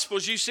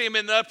Gospels, you see them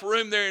in the upper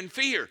room there in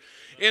fear.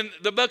 In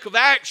the book of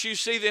Acts, you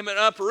see them in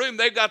the upper room.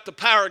 They've got the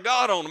power of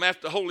God on them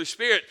after the Holy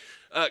Spirit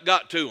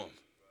got to them.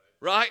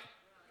 Right?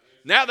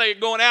 Now they're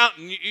going out,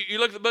 and you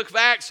look at the book of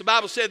Acts, the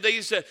Bible said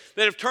these that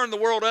have turned the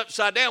world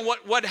upside down.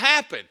 What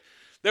happened?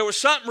 There was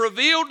something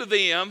revealed to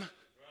them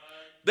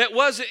that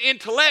wasn't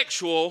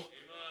intellectual,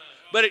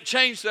 but it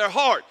changed their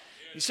heart.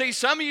 You see,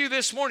 some of you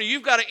this morning,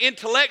 you've got an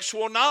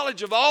intellectual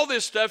knowledge of all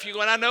this stuff. You're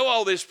going, I know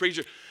all this,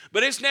 preacher.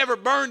 But it's never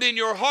burned in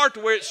your heart to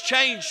where it's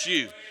changed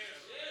you.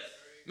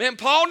 Man,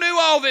 Paul knew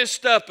all this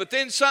stuff, but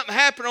then something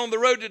happened on the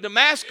road to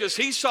Damascus.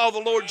 He saw the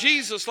Lord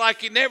Jesus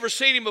like he'd never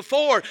seen him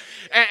before.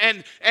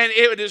 And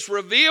it is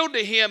revealed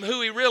to him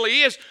who he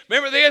really is.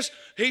 Remember this?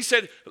 He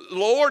said,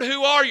 Lord,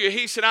 who are you?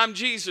 He said, I'm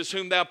Jesus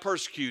whom thou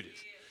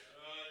persecutest.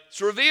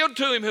 It's revealed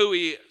to him who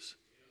he is.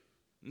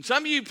 And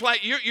some of you play,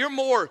 you're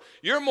more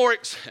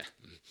excited.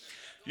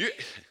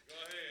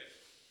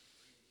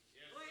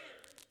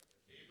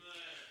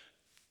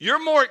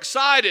 You're more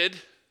excited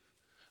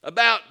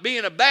about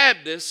being a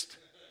Baptist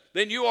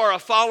than you are a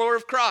follower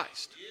of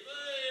Christ.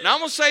 Now I'm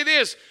going to say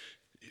this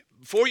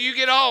before you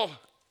get all.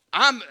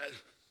 I'm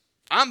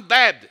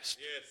Baptist.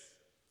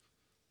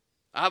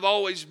 I've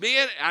always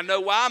been. I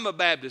know why I'm a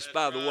Baptist,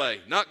 by the way.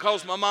 Not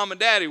because my mom and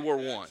daddy were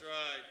one. That's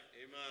right.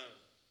 Amen.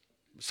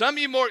 Some of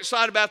you are more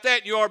excited about that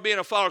than you are being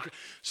a follower.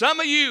 Some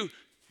of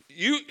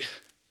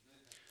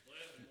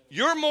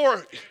you're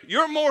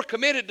more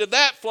committed to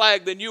that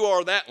flag than you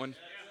are that one.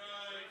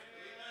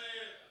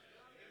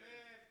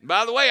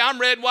 By the way, I'm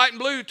red, white, and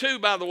blue too,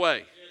 by the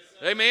way.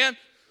 Yes, amen?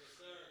 Yes,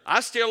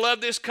 I still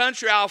love this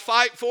country. I'll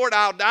fight for it.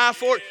 I'll die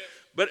for it.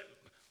 But amen.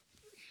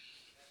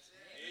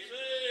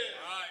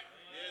 Right.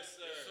 Yes,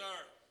 sir.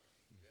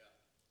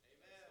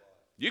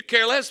 You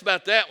care less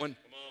about that one.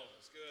 Come on.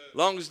 That's good. As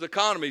long as the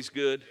economy's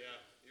good. Yeah,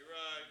 you're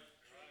right.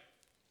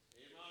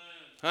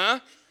 Amen. Huh?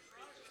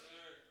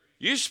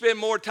 You spend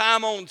more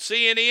time on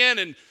CNN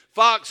and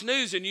Fox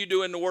News than you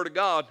do in the Word of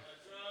God.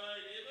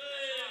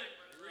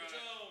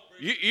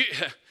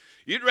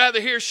 You'd rather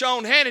hear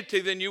Sean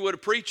Hannity than you would a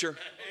preacher. Amen.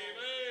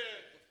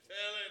 Tell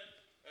it.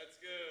 That's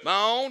good.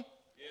 My own.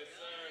 Yes,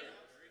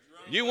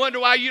 sir. You wonder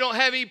why you don't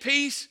have any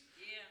peace?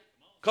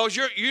 Because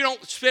you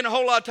don't spend a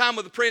whole lot of time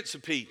with the Prince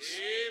of Peace.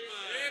 Amen.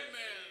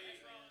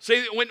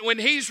 See, when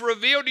he's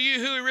revealed to you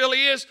who he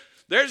really is,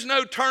 there's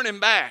no turning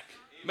back.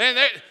 Man,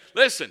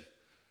 listen,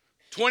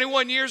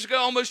 21 years ago,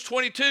 almost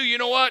 22, you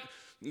know what?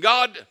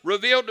 God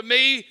revealed to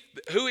me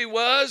who he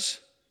was,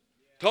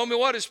 told me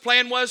what his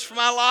plan was for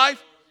my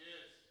life.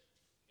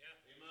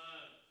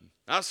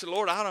 I said,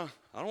 Lord, I don't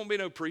want to be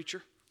no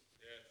preacher.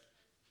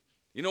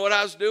 You know what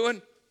I was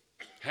doing?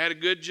 Had a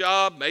good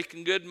job,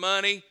 making good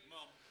money,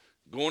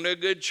 going to a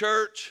good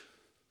church.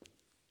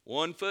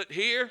 1 foot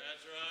here,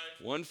 That's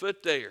right. 1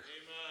 foot there. Amen.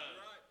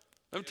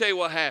 Let me tell you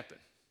what happened.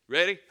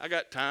 Ready? I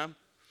got time.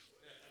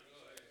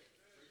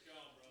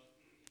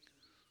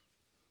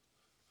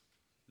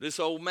 This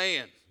old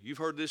man, you've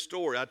heard this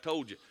story, I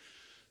told you.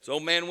 This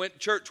old man went to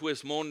church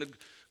with us,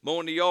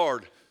 mowing the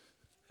yard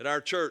at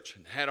our church,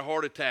 and had a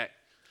heart attack.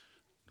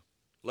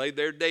 Laid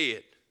there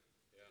dead.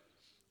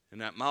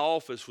 And my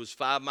office was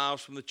 5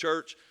 miles from the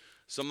church.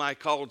 Somebody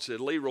called and said,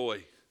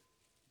 Leroy,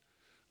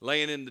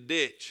 laying in the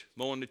ditch,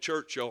 mowing the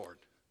churchyard.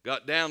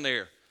 Got down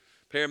there.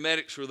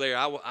 Paramedics were there.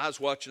 I was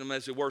watching them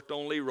as they worked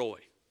on Leroy,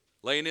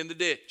 laying in the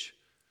ditch.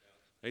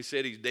 They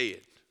said he's dead.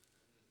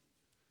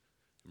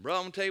 And brother,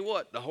 I'm going to tell you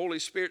what, the Holy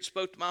Spirit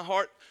spoke to my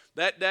heart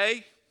that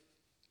day,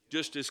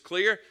 just as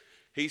clear.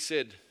 He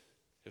said,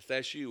 if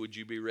that's you, would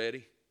you be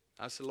ready?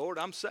 I said, Lord,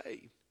 I'm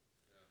saved.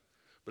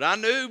 But I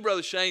knew,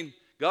 Brother Shane,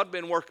 God had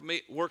been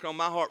working on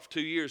my heart for 2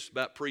 years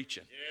about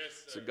preaching. Yes,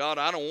 sir. I said, God,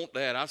 I don't want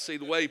that. I see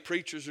the way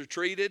preachers are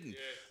treated, and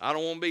I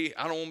don't want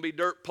to be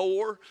dirt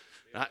poor.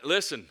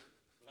 Listen,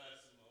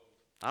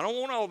 I don't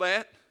want all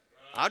that.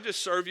 I'll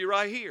just serve you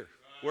right here,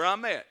 where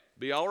I'm at.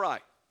 Be all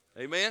right.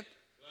 Amen?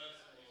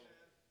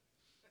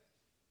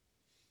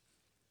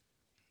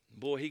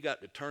 Boy, he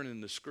got to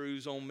turning the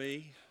screws on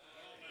me.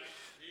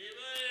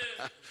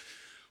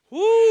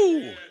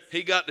 Woo!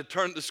 He got to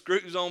turn the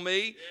screws on me.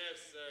 Yes,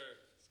 sir.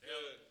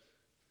 Good.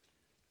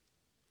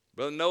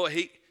 Brother Noah,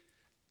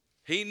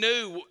 he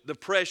knew the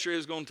pressure it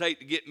was going to take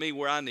to get me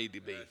where I need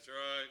to be. That's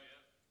right.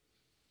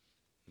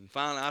 And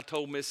finally, I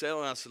told Miss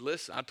Ellen, I said,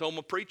 listen, I told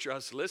my preacher, I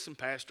said, listen,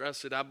 Pastor, I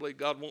said, I believe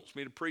God wants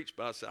me to preach,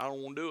 but I said, I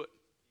don't want to do it.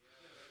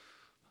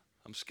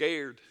 I'm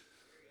scared.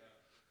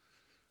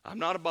 I'm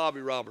not a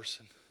Bobby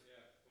Robertson.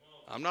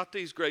 I'm not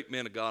these great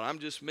men of God. I'm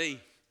just me.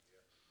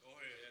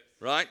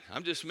 Right?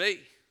 I'm just me.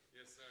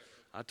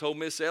 I told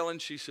Miss Ellen,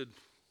 she said,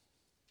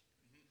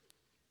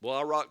 well,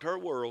 I rocked her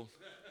world.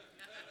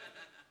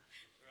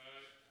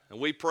 And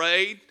we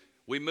prayed.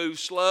 We moved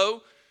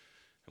slow.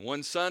 And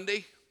one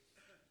Sunday,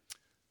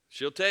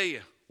 she'll tell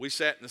you, we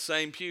sat in the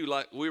same pew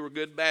like we were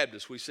good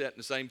Baptists. We sat in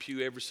the same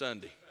pew every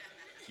Sunday.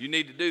 You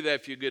need to do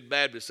that if you're a good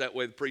Baptist. That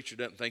way the preacher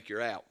doesn't think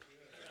you're out.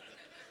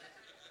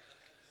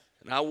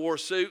 And I wore a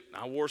suit.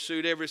 I wore a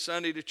suit every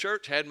Sunday to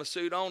church, had my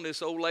suit on.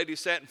 This old lady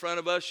sat in front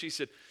of us.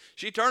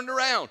 She turned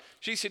around.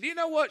 She said, you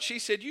know what? She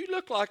said, you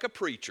look like a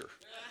preacher.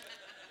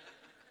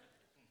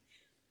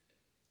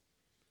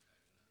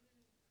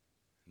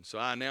 And so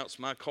I announced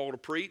my call to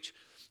preach.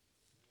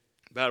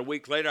 About a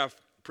week later, I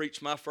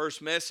preached my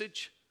first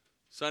message.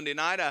 Sunday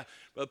night,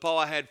 Brother Paul,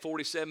 I had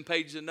 47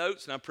 pages of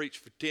notes, and I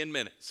preached for 10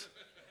 minutes.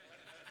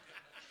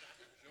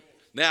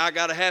 Now I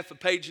got a half a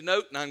page of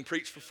note, and I can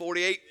preach for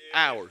 48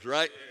 hours,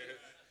 right?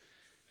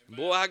 And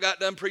boy, I got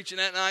done preaching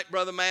that night,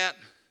 Brother Matt.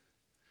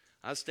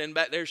 I was standing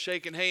back there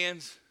shaking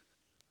hands.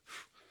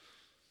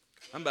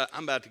 I'm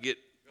about to get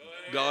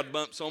God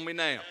bumps on me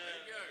now.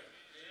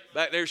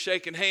 Back there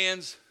shaking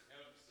hands.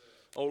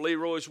 Old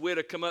Leroy's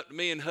widow come up to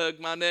me and hugged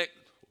my neck,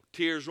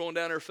 tears rolling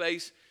down her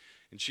face.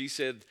 And she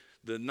said,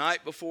 the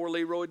night before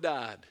Leroy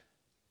died,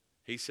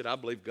 he said, I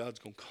believe God's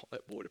going to call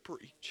that boy to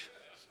preach.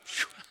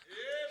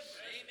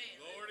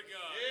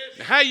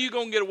 Now, how are you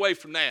going to get away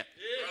from that?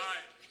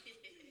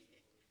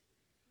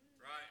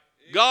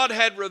 God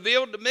had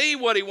revealed to me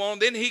what he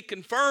wanted, then he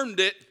confirmed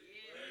it.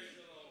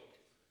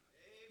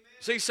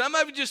 See, some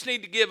of you just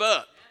need to give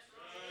up.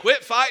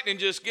 Quit fighting and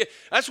just give.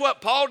 That's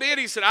what Paul did.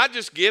 He said, I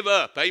just give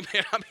up.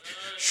 Amen. I mean,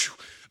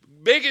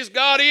 big as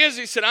God is,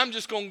 he said, I'm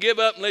just going to give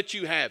up and let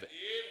you have it.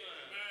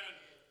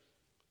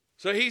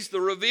 So he's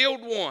the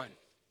revealed one.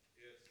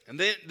 And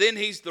then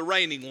he's the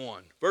reigning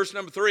one. Verse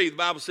number 3, the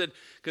Bible said,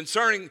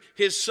 concerning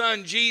his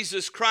son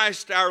Jesus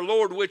Christ our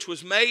Lord, which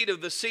was made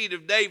of the seed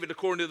of David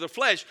according to the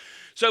flesh.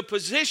 So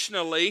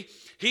positionally,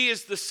 he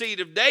is the seed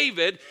of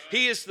David.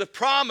 He is the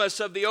promise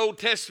of the Old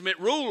Testament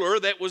ruler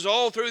that was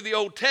all through the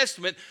Old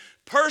Testament.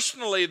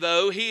 Personally,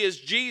 though, he is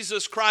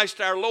Jesus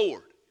Christ our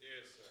Lord.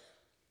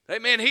 Yes,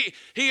 amen.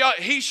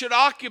 He should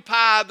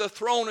occupy the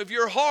throne of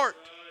your heart.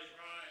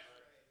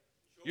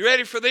 You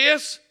ready for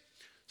this?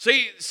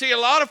 See, a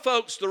lot of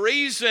folks, the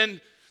reason,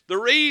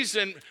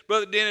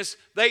 Brother Dennis,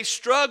 they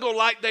struggle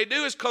like they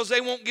do is because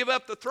they won't give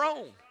up the throne.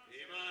 Amen.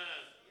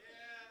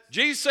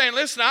 Jesus saying,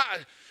 listen,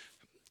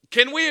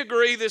 can we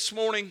agree this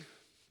morning?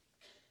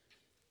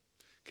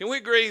 Can we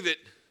agree that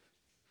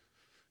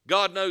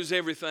God knows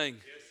everything?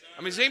 Yes,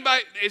 I mean,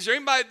 is there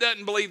anybody that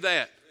doesn't believe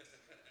that?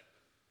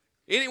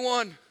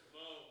 Anyone?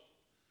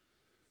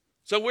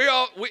 So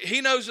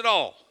he knows it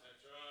all.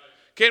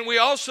 Can we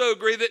also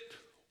agree that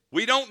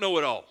we don't know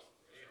it all?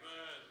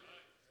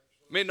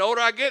 I mean, the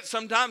older I get,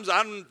 sometimes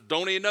I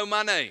don't even know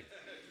my name.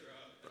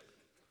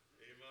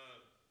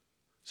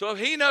 So if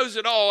he knows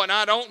it all and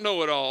I don't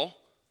know it all,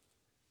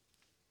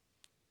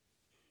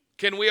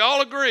 can we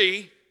all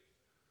agree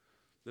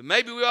that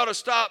maybe we ought to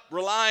stop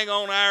relying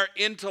on our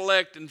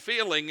intellect and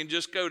feeling and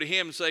just go to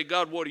him and say,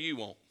 God, what do you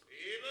want?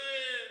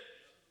 Amen.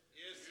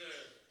 Yes, sir.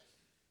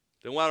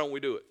 Then why don't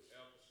we do it?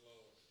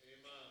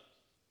 Amen.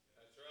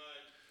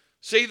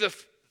 That's right.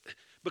 See,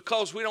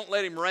 because we don't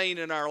let him reign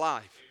in our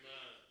life.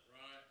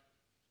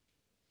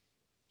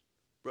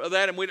 Brother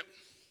Adam,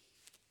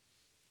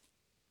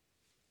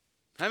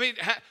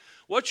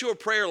 what's your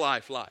prayer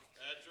life like?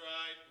 That's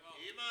right.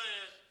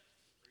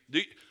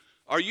 Amen.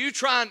 Are you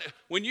trying,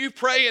 when you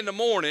pray in the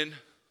morning,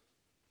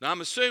 now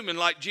I'm assuming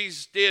like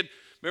Jesus did,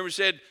 remember he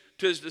said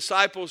to his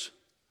disciples,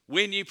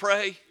 when you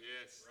pray,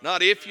 yes,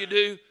 not if you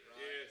do. Yes.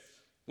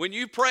 When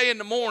you pray in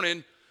the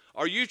morning,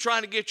 are you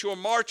trying to get your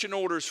marching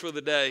orders for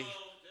the day?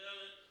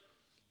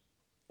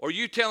 Or are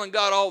you telling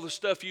God all the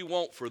stuff you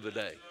want for the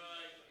day?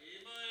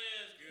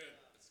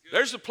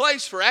 There's a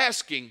place for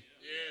asking,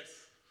 yes,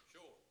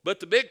 sure,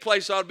 but the big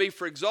place ought to be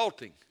for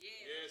exalting.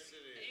 Yes,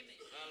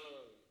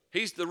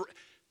 it is.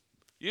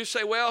 You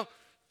say, well,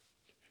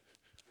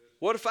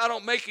 what if I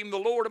don't make him the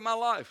Lord of my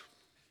life?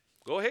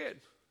 Go ahead.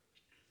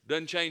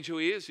 Doesn't change who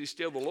he is. He's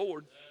still the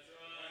Lord.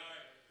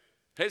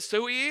 That's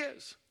who he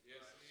is.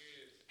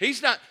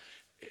 He's not.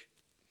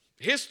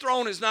 His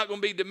throne is not going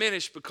to be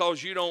diminished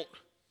because you don't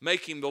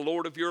make him the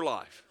Lord of your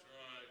life.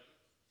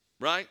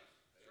 Right?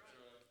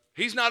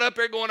 He's not up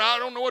there going, I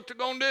don't know what they're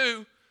going to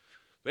do.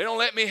 They don't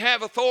let me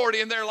have authority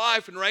in their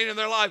life and reign in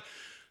their life.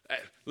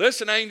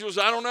 Listen, angels,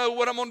 I don't know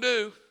what I'm going to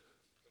do.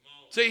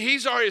 See,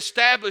 he's already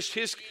established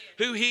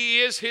who he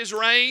is, his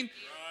reign,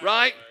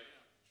 right?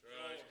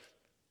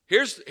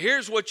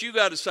 Here's what you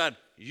got to decide.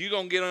 You're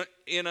going to get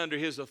in under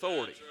his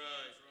authority.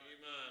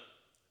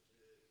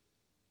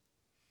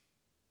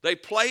 They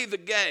play the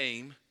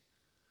game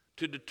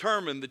to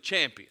determine the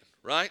champion,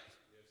 right?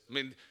 I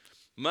mean,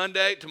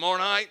 Monday, tomorrow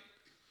night,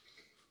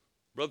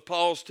 Brother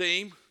Paul's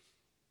team,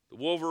 the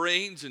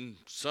Wolverines, and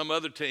some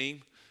other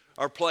team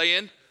are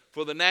playing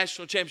for the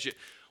national championship.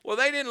 Well,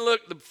 they didn't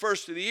look the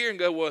first of the year and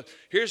go, well,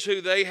 here's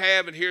who they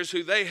have and here's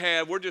who they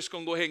have. We're just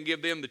going to go ahead and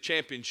give them the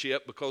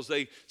championship because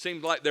they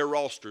seemed like their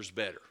roster's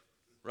better,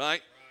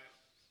 right?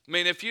 I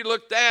mean, if you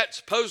looked at,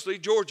 supposedly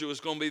Georgia was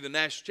going to be the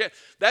national champion.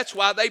 That's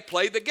why they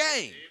play the game.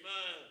 Amen.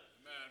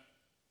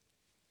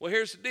 Well,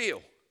 here's the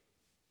deal.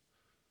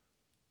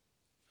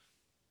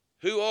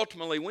 Who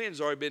ultimately wins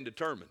has already been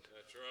determined.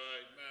 That's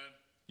right. Amen.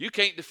 You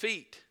can't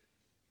defeat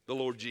the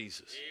Lord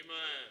Jesus. Amen.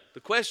 The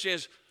question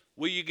is,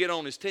 will you get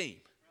on his team?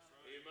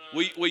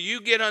 Will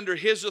you get under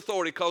his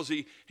authority because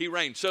he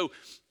reigns? So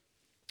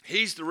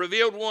he's the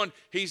revealed one,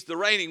 he's the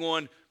reigning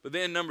one, but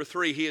then number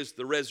 3, he is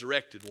the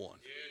resurrected one.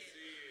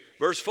 Yes,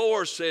 verse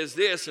 4 says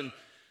this, and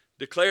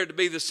declared to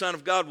be the Son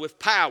of God with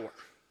power.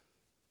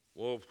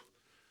 Well,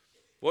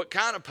 what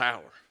kind of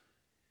power?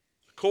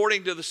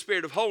 According to the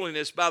Spirit of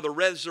holiness by the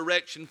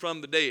resurrection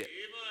from the dead. Amen.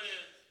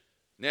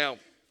 Now,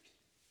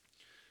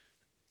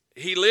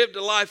 he lived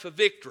a life of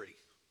victory.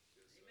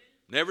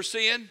 Never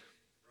sinned.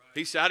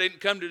 He said, I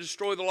didn't come to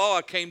destroy the law,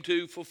 I came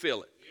to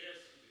fulfill it.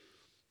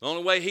 The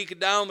only way he could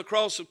die on the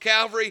cross of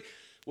Calvary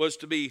was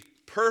to be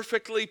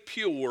perfectly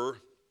pure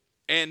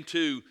and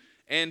to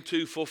and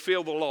to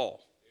fulfill the law.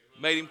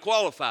 Made him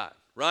qualified,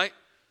 right?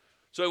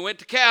 So he went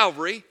to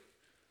Calvary.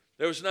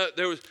 There was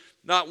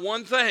not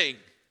one thing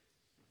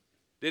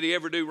did he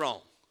ever do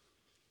wrong.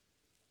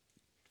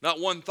 Not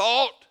one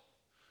thought,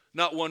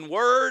 not one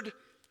word.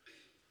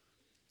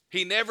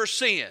 He never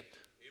sinned. Amen.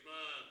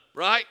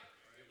 Right?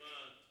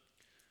 Amen.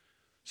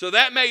 So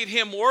that made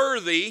him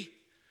worthy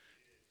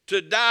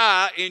to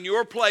die in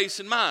your place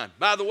and mine.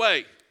 By the way,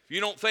 if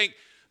you don't think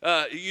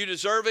you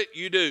deserve it,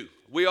 you do.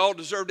 We all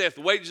deserve death.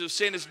 The wages of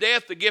sin is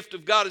death. The gift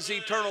of God is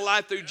eternal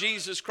life through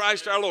Jesus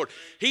Christ our Lord.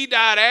 He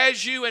died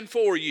as you and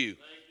for you.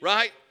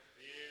 Right?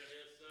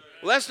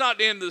 Well, that's not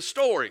the end of the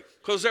story,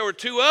 because there were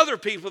two other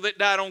people that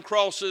died on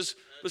crosses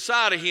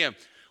beside of him.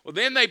 Well,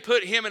 then they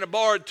put him in a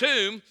barred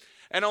tomb,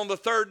 and on the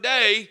third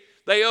day,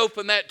 they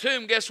opened that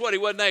tomb. Guess what? He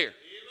wasn't there.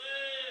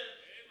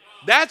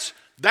 That's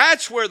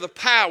where the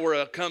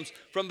power comes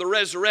from, the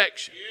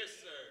resurrection. Yes,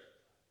 sir.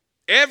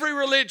 Every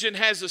religion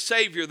has a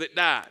Savior that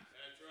died. That's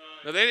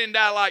right. Now, they didn't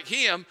die like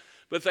him,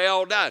 but they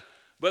all died.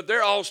 But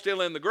they're all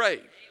still in the grave.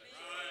 Right.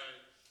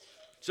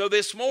 So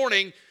this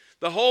morning,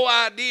 the whole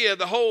idea of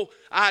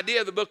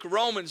the book of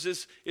Romans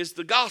is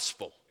the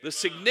gospel. The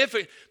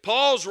significant.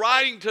 Paul's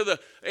writing to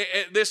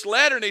this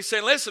letter, and he's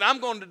saying, listen, I'm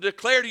going to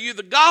declare to you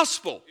the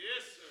gospel.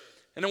 Yes, sir.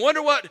 And I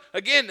wonder what,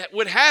 again,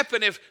 would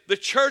happen if the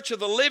church of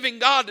the living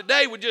God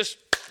today would just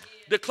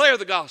declare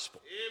the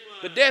gospel.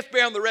 Amen. The death,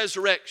 burial, and the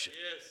resurrection.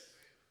 Yes.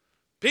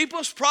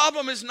 People's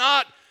problem is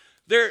not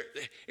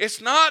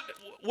it's not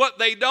what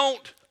they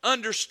don't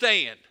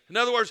understand. In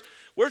other words,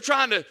 we're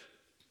trying to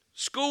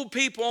school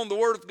people on the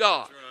Word of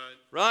God.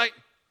 Right?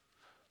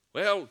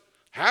 Well,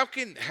 how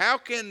can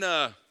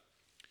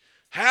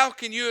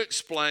you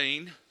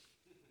explain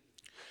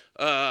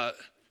the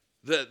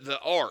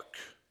ark?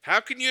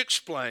 How can you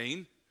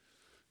explain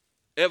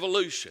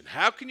evolution?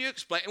 How can you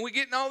explain? And we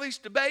get in all these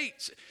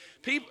debates.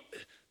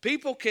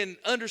 People can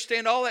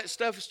understand all that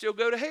stuff and still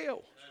go to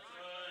hell.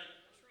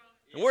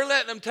 And we're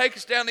letting them take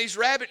us down these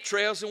rabbit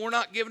trails, and we're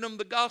not giving them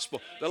the gospel,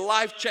 the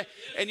life change.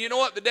 And you know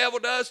what the devil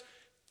does?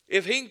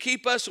 If he can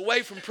keep us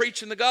away from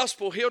preaching the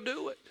gospel, he'll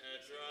do it.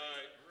 That's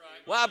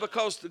right. Why?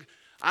 Because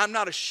I'm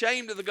not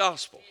ashamed of the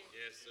gospel.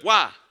 Yes, sir.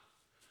 Why?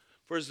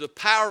 For it's the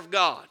power of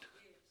God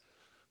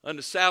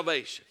unto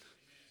salvation.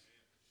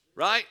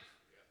 Right?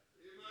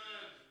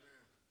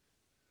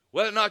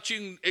 Whether or not you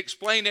can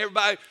explain to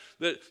everybody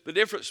the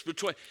difference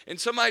between. And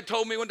somebody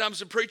told me one time,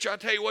 as a preacher, I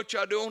tell you what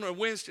y'all do on a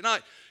Wednesday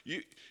night.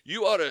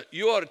 You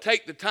ought to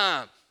take the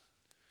time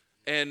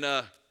and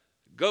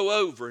go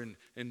over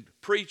and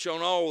preach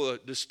on all the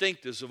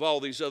distinctives of all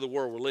these other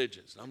world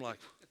religions. And I'm like,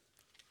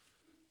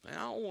 man,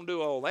 I don't want to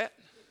do all that.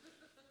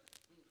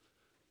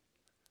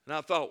 And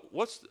I thought,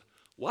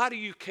 why do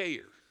you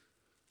care?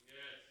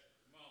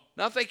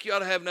 Now, I think you ought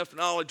to have enough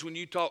knowledge when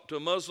you talk to a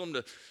Muslim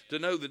to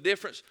know the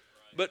difference.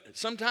 But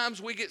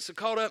sometimes we get so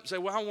caught up and say,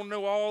 well, I want to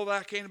know all that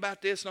I can about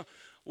this. No.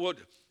 Well,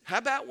 how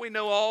about we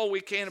know all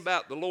we can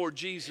about the Lord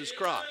Jesus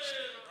Christ?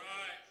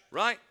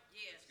 Right?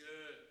 Yes.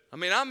 I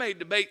mean, I may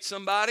debate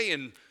somebody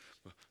and,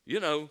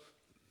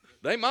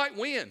 they might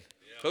win.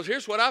 Because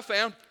here's what I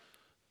found.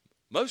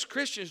 Most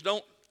Christians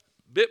don't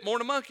bit more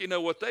than a monkey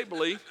know what they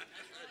believe.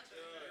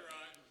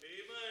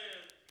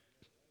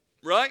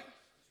 Right?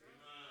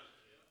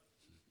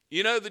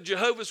 You know the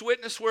Jehovah's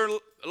Witness where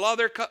a lot of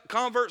their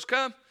converts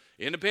come?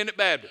 Independent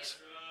Baptists.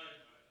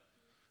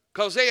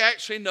 Because they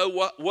actually know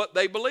what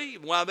they believe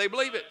and why they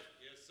believe it.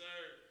 Yes, sir.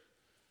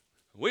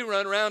 We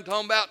run around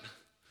talking about,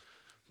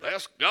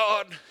 bless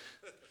God,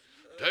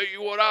 tell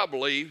you what I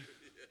believe.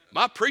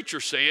 My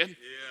preacher said. Yeah,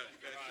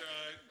 that's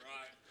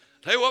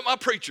right. Tell you what my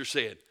preacher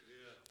said.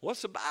 Yeah.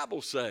 What's the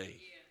Bible say?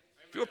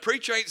 Yeah. If your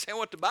preacher ain't saying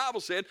what the Bible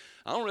said,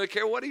 I don't really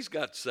care what he's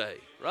got to say.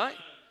 Right?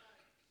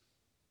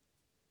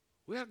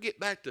 We have to get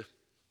back to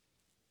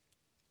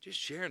just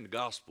sharing the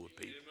gospel with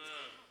people.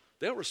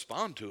 They'll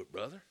respond to it,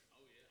 brother.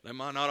 They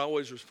might not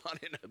always respond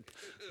in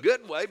a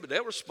good way, but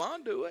they'll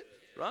respond to it,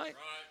 right?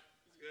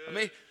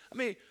 I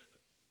mean,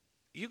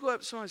 you go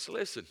up to somebody and say,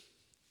 listen,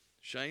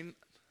 Shane,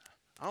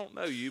 I don't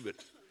know you, but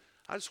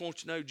I just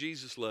want you to know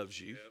Jesus loves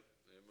you. Yep.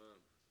 Amen.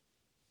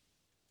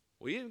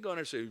 Well, you didn't go in there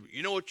and say,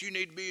 you know what you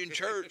need to be in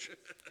church?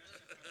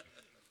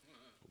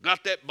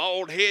 Got that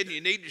bald head and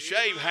you need to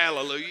shave,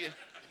 hallelujah.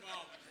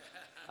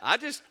 I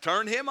just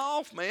turned him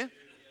off, man.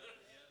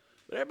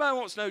 But everybody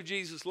wants to know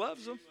Jesus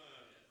loves them.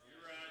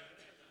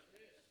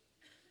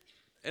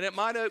 And it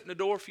might open the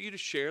door for you to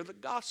share the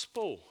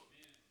gospel.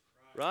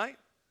 Right?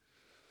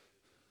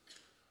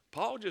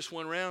 Paul just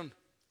went around.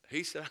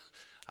 He said,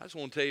 I just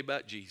want to tell you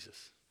about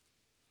Jesus.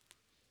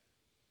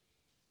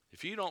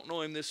 If you don't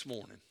know him this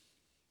morning,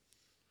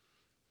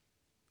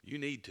 you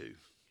need to.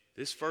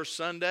 This first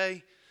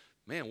Sunday,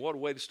 man, what a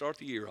way to start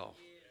the year off.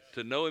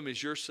 To know him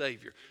as your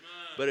Savior.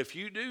 But if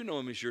you do know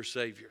him as your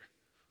Savior,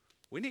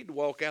 we need to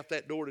walk out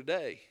that door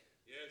today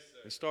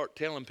and start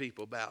telling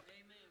people about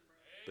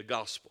the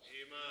gospel.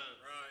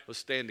 Let's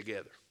stand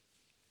together.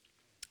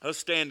 Let's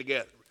stand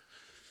together.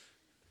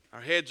 Our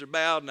heads are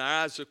bowed and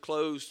our eyes are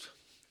closed.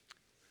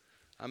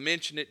 I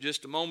mentioned it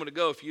just a moment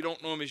ago. If you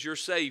don't know Him as your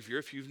Savior,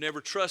 if you've never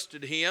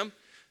trusted Him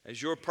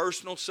as your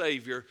personal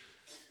Savior,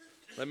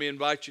 let me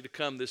invite you to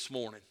come this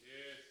morning.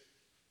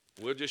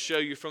 We'll just show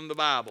you from the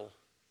Bible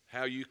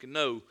how you can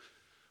know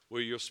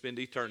where you'll spend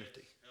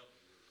eternity.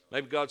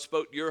 Maybe God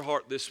spoke to your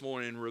heart this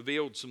morning and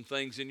revealed some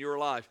things in your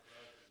life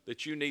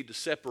that you need to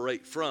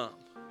separate from.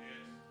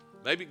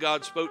 Maybe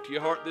God spoke to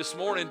your heart this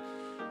morning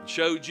and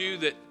showed you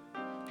that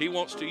He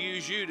wants to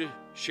use you to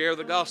share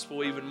the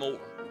gospel even more.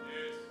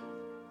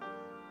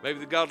 Maybe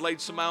that God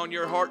laid somebody on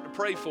your heart to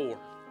pray for.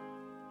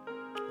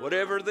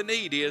 Whatever the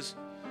need is,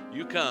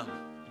 you come.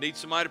 Need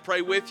somebody to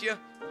pray with you?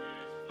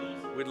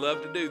 We'd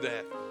love to do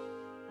that.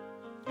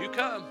 You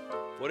come,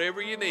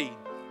 whatever you need.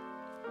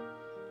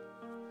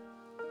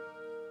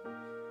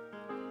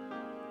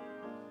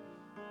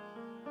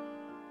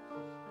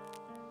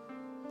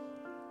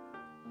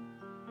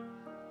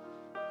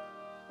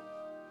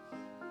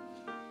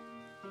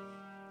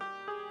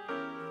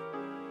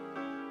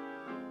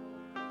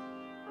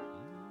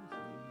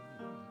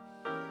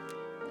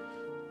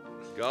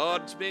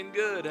 God's been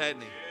good,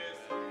 hasn't He?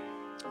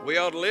 We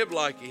ought to live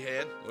like He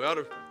had. We ought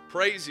to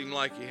praise Him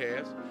like He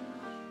has.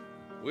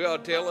 We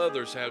ought to tell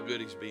others how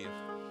good He's been.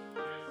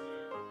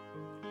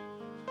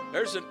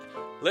 There's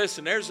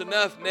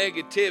enough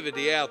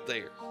negativity out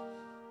there.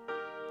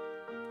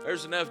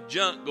 There's enough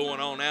junk going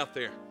on out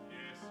there.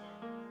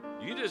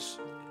 You just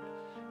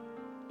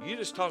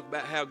talk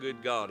about how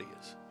good God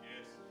is.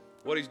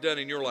 What He's done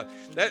in your life.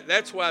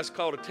 That's why it's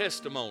called a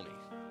testimony.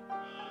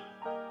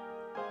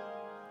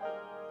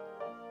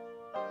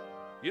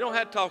 You don't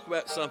have to talk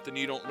about something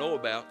you don't know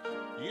about.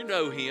 You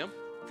know Him.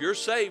 If you're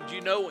saved,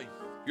 you know Him.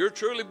 If you're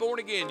truly born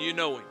again, you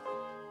know Him.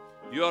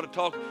 You ought to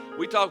talk.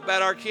 We talk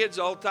about our kids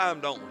all the time,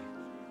 don't we?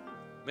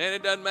 Man,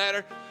 it doesn't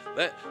matter.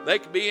 They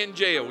could be in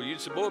jail. You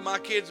say, boy, my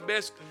kid's the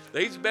best.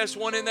 He's the best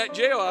one in that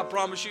jail. I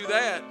promise you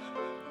that.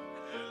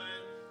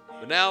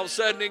 But now all of a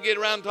sudden they get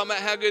around talking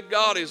about how good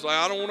God is. Like,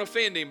 I don't want to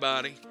offend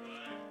anybody.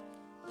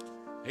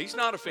 He's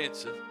not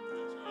offensive.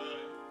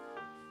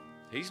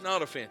 He's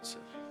not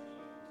offensive.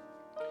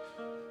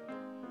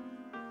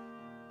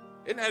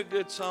 Isn't that a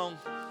good song?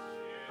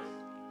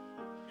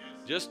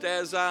 Just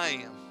as I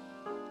am.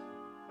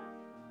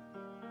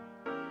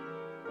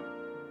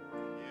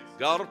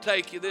 God will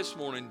take you this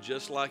morning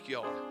just like you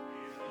are.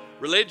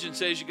 Religion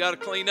says you got to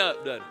clean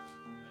up, doesn't it?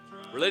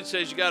 Religion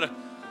says you got to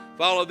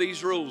follow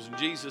these rules. And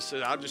Jesus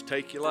said, I'll just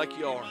take you like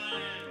you are.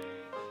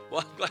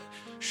 Well,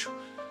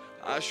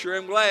 I sure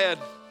am glad.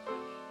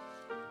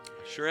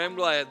 I sure am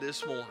glad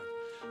this morning.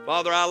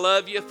 Father, I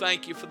love you.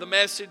 Thank you for the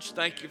message.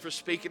 Thank you for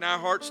speaking our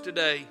hearts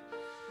today.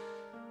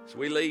 As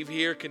we leave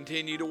here,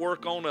 continue to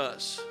work on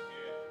us.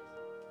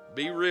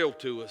 Be real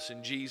to us.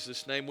 In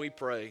Jesus' name we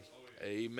pray. Amen.